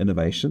Miharo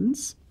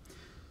Innovations.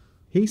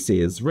 He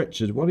says,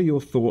 Richard, what are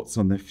your thoughts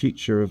on the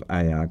future of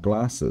AR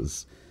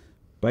glasses?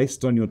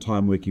 Based on your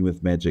time working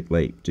with Magic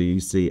Leap, do you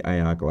see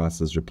AR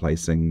glasses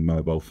replacing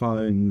mobile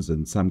phones,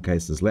 in some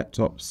cases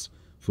laptops,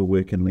 for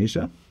work and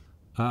leisure?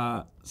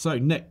 So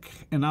Nick,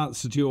 in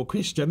answer to your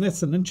question,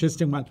 that's an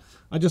interesting one.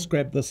 I just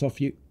grabbed this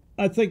off you.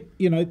 I think,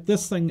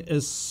 this thing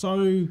is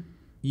so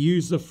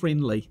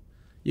user-friendly.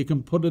 You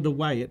can put it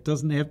away. It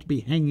doesn't have to be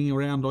hanging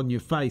around on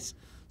your face.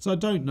 So I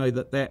don't know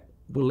that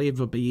will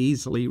ever be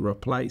easily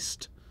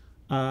replaced,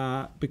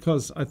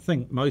 because I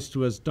think most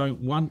of us don't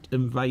want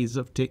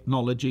invasive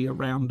technology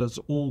around us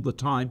all the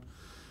time.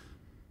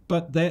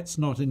 But that's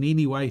not in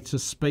any way to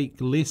speak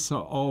lesser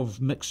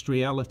of mixed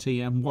reality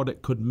and what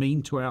it could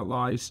mean to our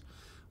lives.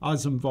 I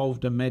was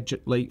involved in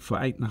Magic Leap for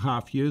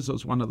 8.5 years. I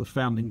was one of the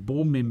founding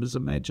board members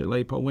of Magic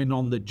Leap. I went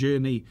on the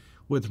journey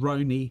with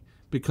Roni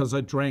because I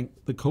drank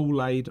the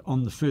Kool-Aid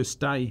on the first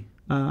day.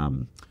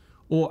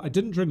 Or I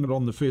didn't drink it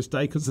on the first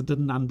day because I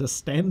didn't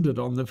understand it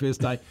on the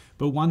first day.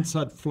 But once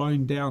I'd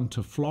flown down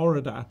to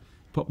Florida,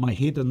 put my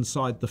head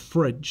inside the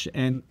fridge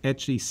and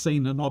actually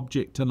seen an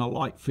object in a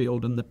light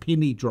field and the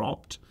penny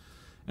dropped,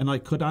 and I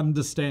could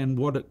understand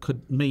what it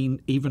could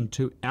mean even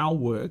to our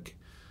work,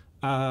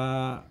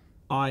 I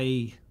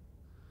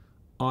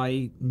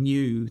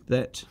knew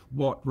that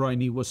what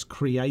Roni was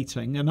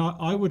creating, and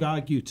I would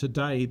argue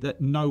today that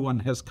no one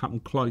has come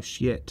close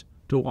yet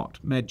to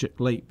what Magic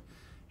Leap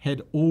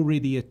had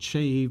already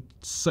achieved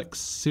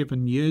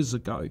 6-7 years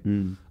ago.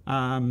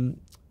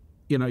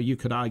 You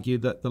could argue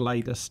that the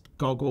latest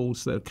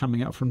goggles that are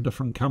coming out from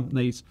different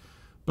companies,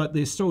 but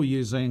they're still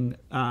using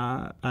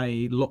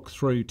a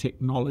look-through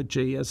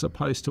technology as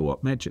opposed to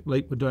what Magic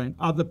Leap were doing.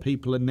 Other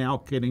people are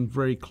now getting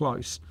very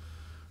close.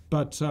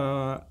 But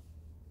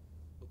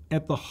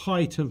at the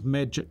height of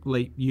Magic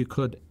Leap, you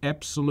could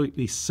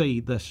absolutely see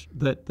that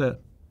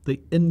the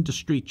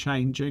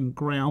industry-changing,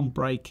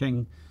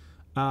 groundbreaking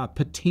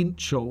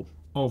potential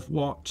of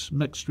what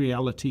mixed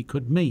reality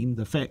could mean,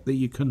 the fact that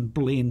you can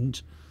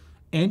blend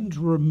and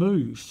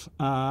remove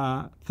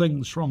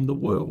things from the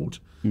world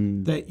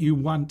that you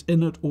want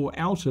in it or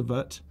out of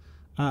it,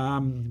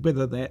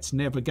 whether that's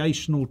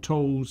navigational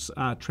tools,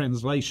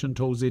 translation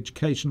tools,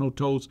 educational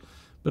tools,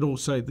 but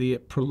also the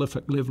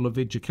prolific level of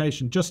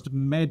education. Just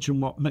imagine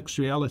what mixed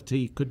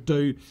reality could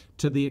do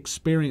to the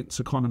experience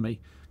economy.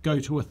 Go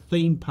to a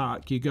theme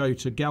park, you go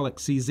to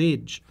Galaxy's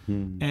Edge,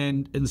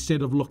 and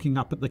instead of looking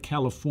up at the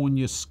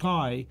California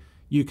sky,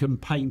 you can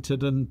paint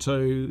it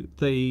into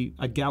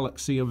a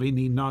galaxy of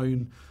any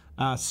known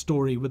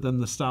story within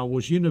the Star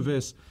Wars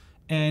universe.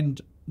 And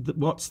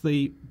what's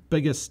the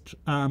biggest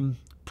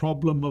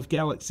problem of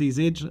Galaxy's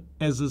Edge,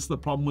 as is the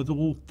problem with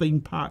all theme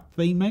park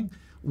theming?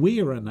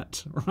 we're in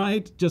it,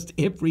 right? Just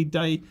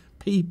everyday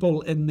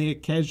people in their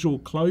casual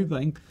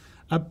clothing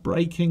are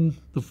breaking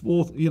the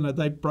fourth,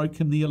 they've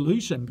broken the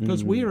illusion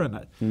because we're in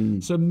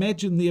it. So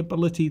imagine the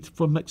ability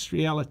for mixed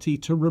reality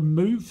to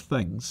remove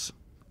things,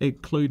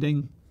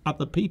 including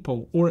other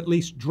people, or at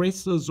least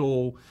dresses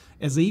or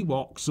as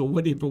Ewoks or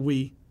whatever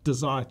we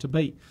desire to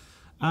be.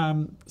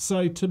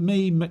 So to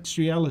me, mixed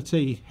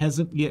reality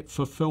hasn't yet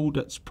fulfilled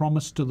its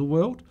promise to the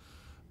world,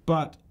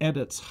 but at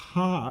its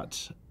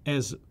heart,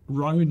 as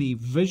Roni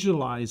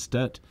visualized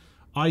it,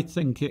 I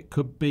think it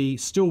could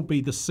still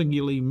be the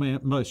singularly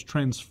most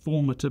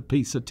transformative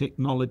piece of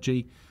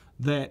technology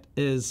that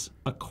is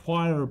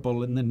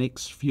acquirable in the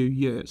next few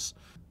years.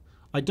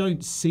 I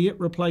don't see it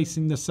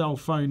replacing the cell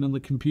phone and the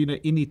computer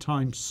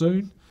anytime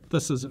soon.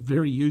 This is a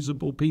very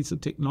usable piece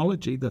of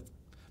technology. The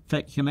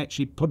fact you can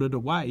actually put it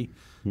away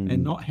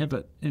and not have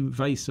it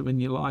invasive in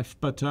your life.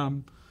 But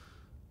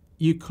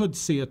you could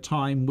see a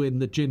time when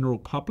the general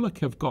public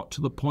have got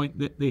to the point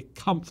that they're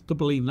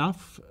comfortable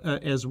enough,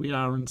 as we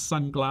are in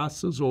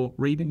sunglasses or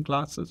reading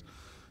glasses,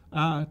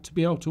 to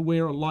be able to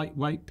wear a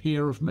lightweight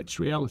pair of mixed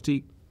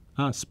reality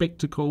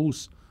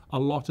spectacles a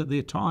lot of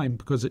their time,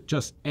 because it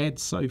just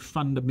adds so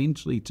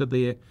fundamentally to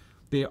their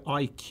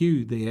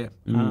IQ,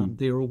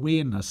 their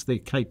awareness, their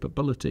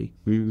capability.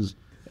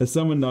 As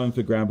someone known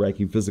for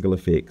groundbreaking physical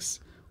effects,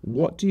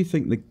 what do you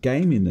think the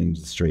gaming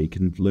industry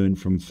can learn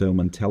from film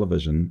and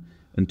television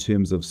in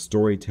terms of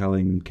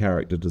storytelling,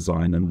 character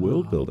design, and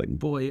world building?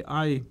 Boy,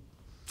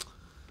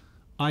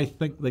 I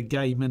think the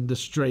game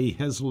industry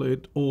has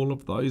learnt all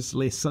of those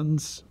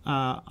lessons.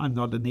 I'm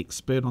not an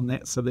expert on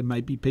that, so there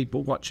may be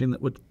people watching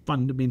that would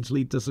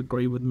fundamentally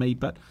disagree with me,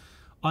 but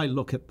I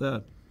look at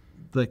the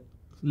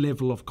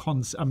level of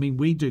concept. I mean,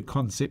 we do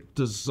concept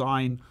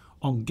design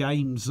on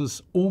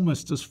games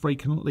almost as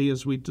frequently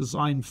as we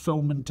design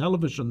film and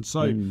television.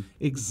 So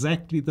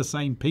exactly the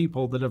same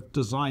people that have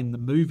designed the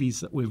movies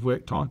that we've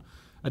worked on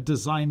are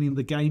designing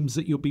the games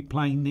that you'll be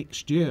playing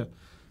next year,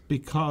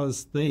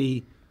 because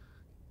the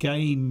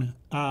game,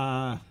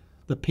 the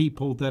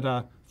people that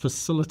are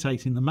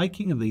facilitating the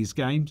making of these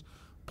games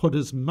put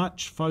as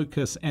much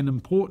focus and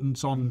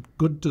importance on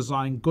good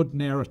design, good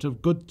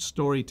narrative, good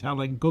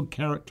storytelling, good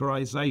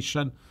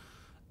characterization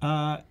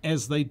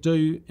as they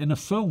do in a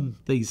film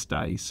these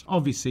days.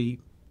 Obviously,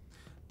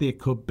 there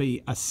could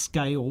be a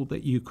scale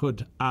that you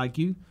could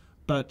argue,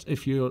 but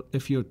if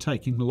you're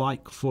taking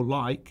like for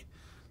like,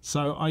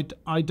 so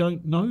I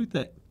don't know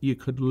that you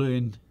could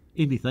learn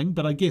anything.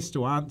 But I guess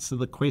to answer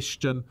the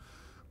question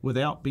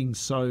without being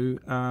so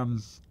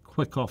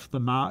quick off the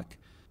mark,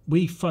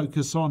 we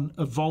focus on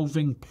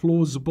evolving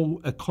plausible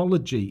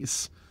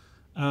ecologies.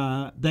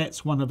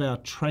 That's one of our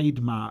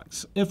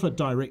trademarks. If a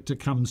director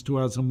comes to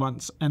us and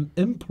wants an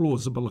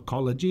implausible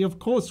ecology, of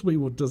course we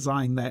will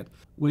design that.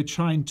 We're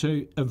trying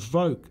to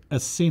evoke a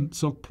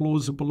sense of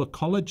plausible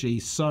ecology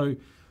so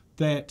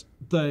that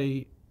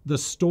the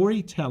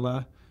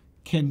storyteller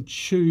can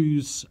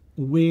choose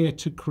where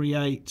to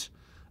create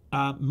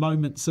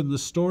moments in the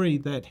story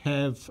that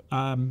have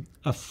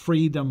a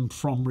freedom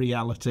from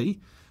reality,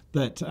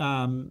 that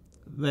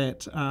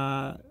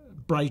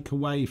break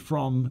away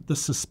from the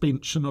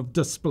suspension of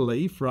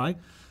disbelief, right?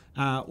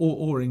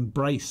 Or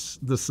embrace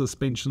the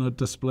suspension of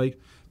disbelief,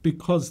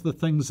 because the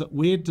things that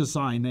we're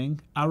designing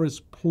are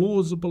as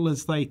plausible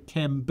as they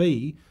can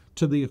be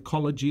to the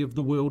ecology of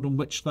the world in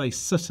which they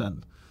sit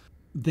in.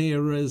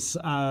 There is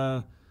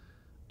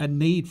a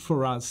need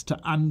for us to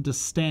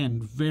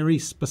understand very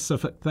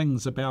specific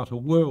things about a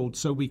world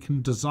so we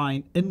can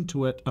design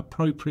into it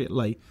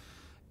appropriately.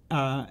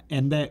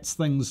 And that's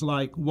things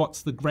like,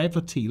 what's the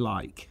gravity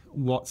like?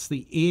 What's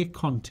the air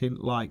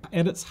content like?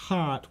 At its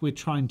heart, we're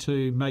trying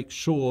to make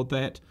sure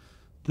that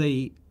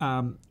the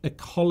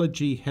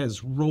ecology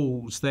has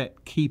rules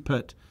that keep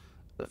it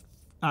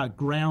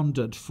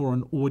grounded for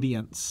an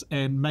audience.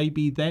 And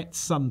maybe that's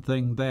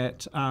something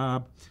that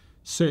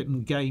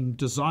certain game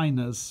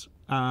designers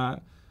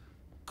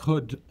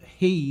could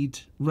heed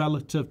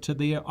relative to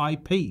their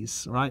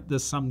IPs, right?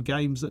 There's some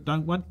games that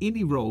don't want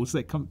any rules.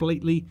 They're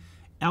completely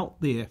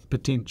out there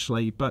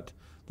potentially, but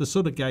the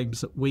sort of games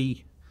that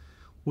we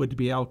would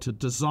be able to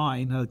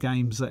design are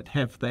games that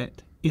have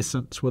that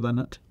essence within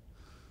it.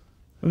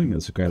 I think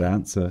that's a great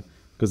answer,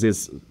 because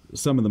there's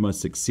some of the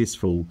most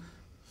successful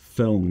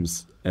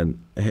films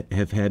and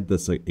have had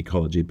this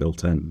ecology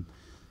built in,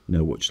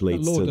 which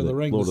leads to Lord of the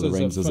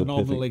Rings is a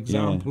phenomenal perfect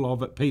example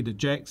of it. Peter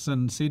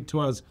Jackson said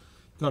to us,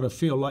 got to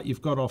feel like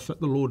you've got off at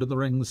the Lord of the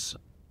Rings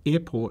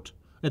airport,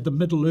 at the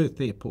Middle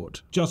Earth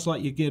airport, just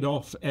like you get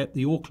off at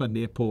the Auckland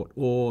airport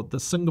or the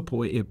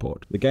Singapore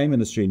airport. The game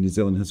industry in New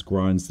Zealand has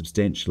grown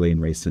substantially in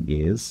recent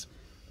years.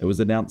 It was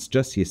announced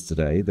just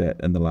yesterday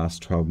that in the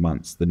last 12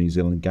 months, the New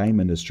Zealand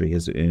game industry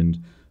has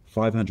earned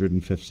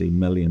 $550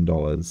 million,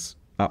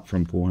 up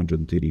from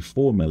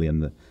 $434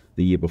 million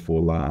the year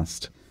before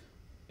last.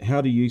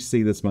 How do you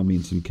see this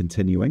momentum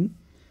continuing?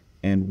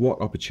 And what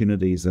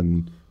opportunities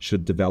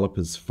should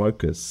developers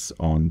focus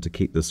on to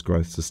keep this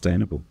growth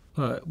sustainable?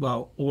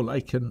 Well, all I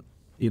can,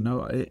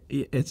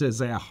 it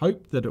is our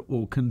hope that it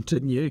will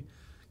continue,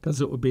 because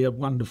it would be a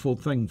wonderful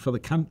thing for the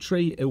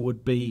country. It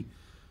would be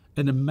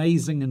an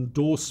amazing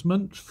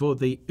endorsement for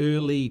the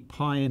early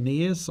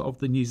pioneers of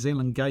the New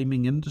Zealand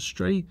gaming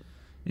industry.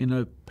 You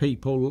know,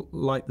 people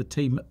like the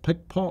team at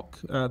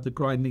Pickpock, the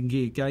Grinding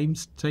Gear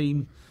Games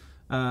team,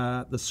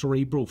 the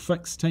Cerebral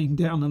Fix team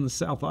down in the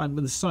South Island.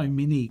 There's so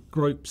many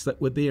groups that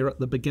were there at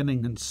the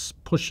beginning and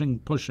pushing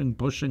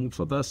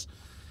for this.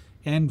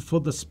 And for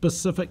the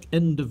specific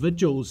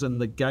individuals in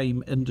the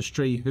game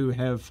industry who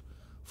have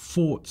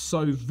fought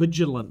so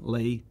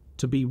vigilantly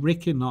to be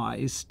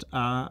recognised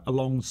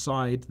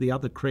alongside the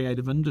other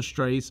creative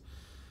industries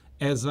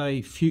as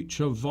a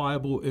future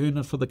viable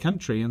earner for the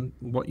country. And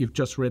what you've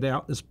just read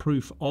out is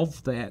proof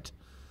of that.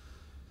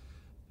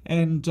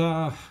 And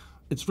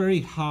it's very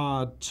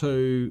hard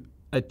to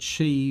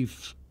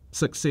achieve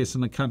success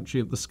in a country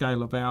of the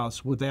scale of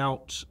ours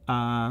without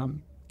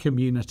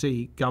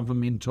community,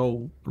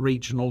 governmental,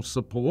 regional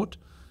support.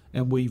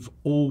 And we've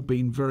all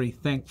been very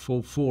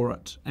thankful for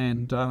it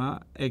and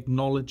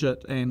acknowledge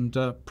it and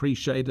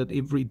appreciate it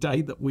every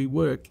day that we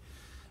work,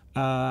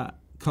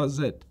 because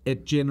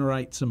it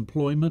generates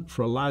employment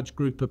for a large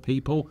group of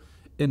people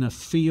in a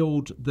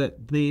field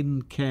that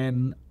then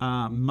can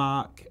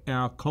mark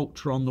our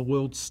culture on the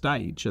world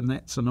stage. And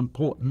that's an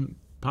important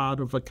part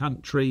of a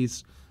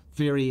country's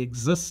very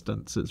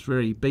existence, its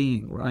very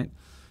being, right?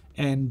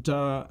 And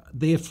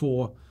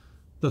therefore,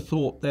 the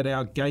thought that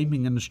our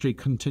gaming industry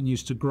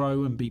continues to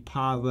grow and be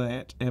part of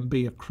that and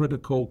be a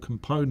critical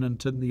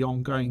component in the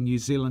ongoing New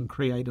Zealand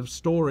creative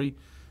story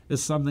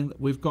is something that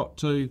we've got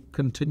to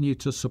continue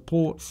to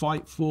support,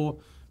 fight for,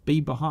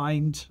 be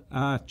behind,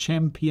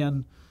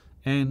 champion,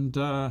 and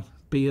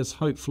be as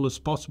hopeful as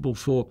possible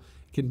for.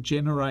 Can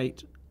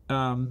generate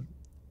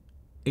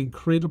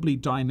incredibly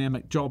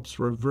dynamic jobs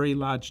for a very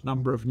large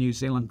number of New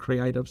Zealand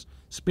creatives,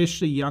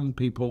 especially young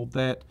people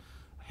that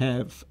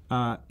have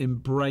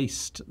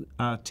embraced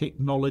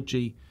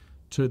technology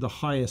to the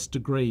highest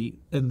degree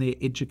in their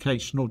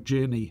educational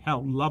journey. How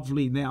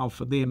lovely now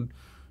for them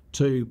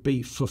to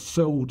be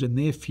fulfilled in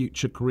their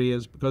future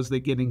careers because they're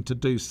getting to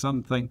do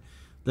something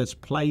that's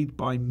played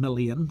by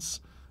millions,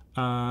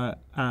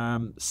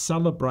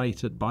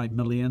 celebrated by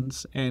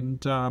millions, and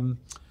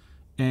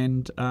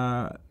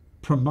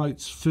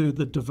promotes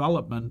further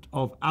development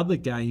of other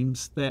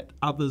games that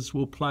others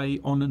will play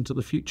on into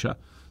the future.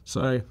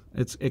 So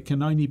it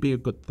can only be a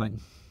good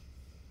thing.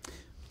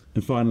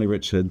 And finally,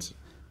 Richard,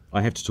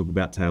 I have to talk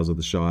about Tales of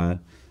the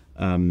Shire.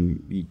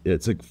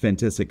 It's a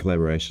fantastic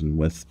collaboration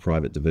with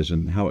Private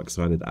Division. How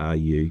excited are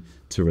you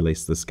to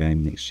release this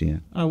game next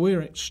year?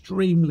 We're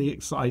extremely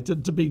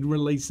excited to be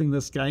releasing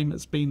this game.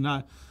 It's been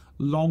a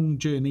long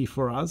journey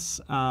for us,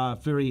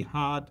 very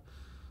hard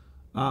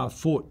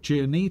fought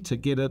journey to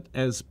get it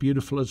as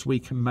beautiful as we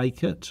can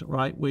make it,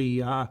 right?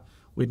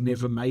 We'd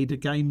never made a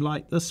game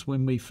like this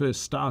when we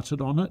first started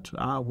on it.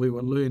 We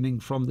were learning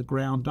from the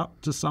ground up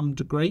to some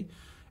degree,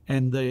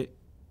 and the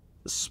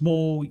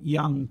small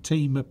young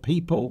team of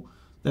people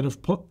that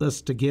have put this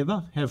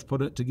together have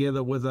put it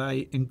together with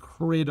a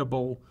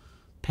incredible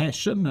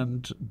passion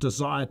and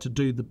desire to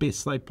do the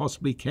best they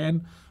possibly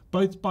can,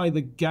 both by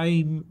the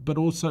game but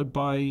also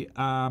by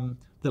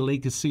the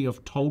legacy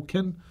of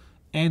Tolkien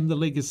and the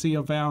legacy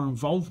of our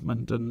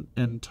involvement in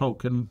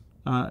Tolkien,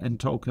 in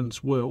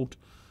Tolkien's world.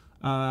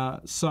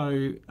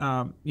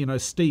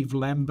 Steve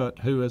Lambert,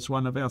 who is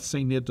one of our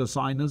senior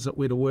designers at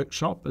Wētā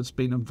Workshop, has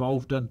been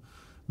involved in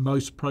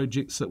most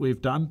projects that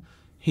we've done.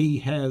 He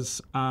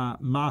has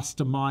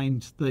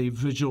masterminded the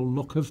visual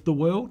look of the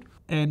world,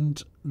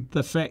 and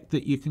the fact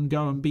that you can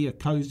go and be a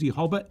cozy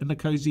hobbit in a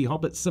cozy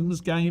Hobbit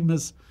Sims game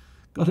has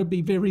got to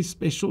be very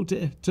special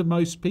to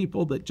most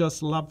people that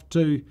just love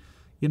to,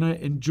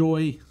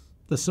 enjoy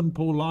the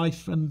simple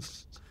life and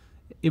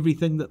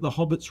everything that the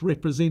hobbits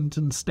represent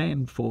and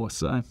stand for.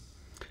 So,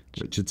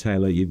 Richard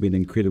Taylor, you've been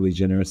incredibly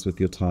generous with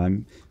your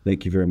time.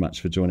 Thank you very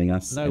much for joining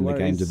us and the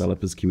game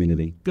developers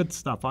community. Good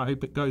stuff. I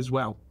hope it goes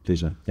well.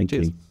 Pleasure. Thank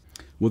you.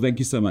 Well, thank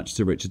you so much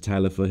to Richard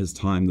Taylor for his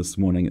time this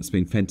morning. It's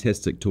been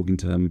fantastic talking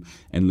to him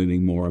and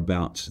learning more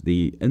about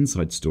the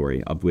inside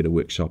story of Wētā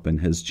Workshop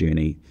and his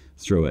journey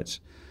through it.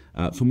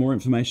 For more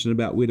information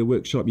about Wētā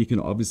Workshop, you can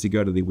obviously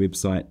go to their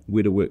website,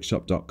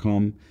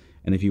 wētāworkshop.com.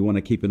 And if you want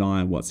to keep an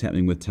eye on what's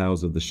happening with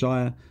Tales of the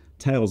Shire,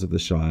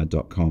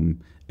 talesoftheshire.com.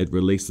 It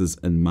releases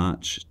in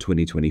March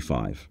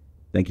 2025.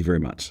 Thank you very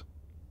much.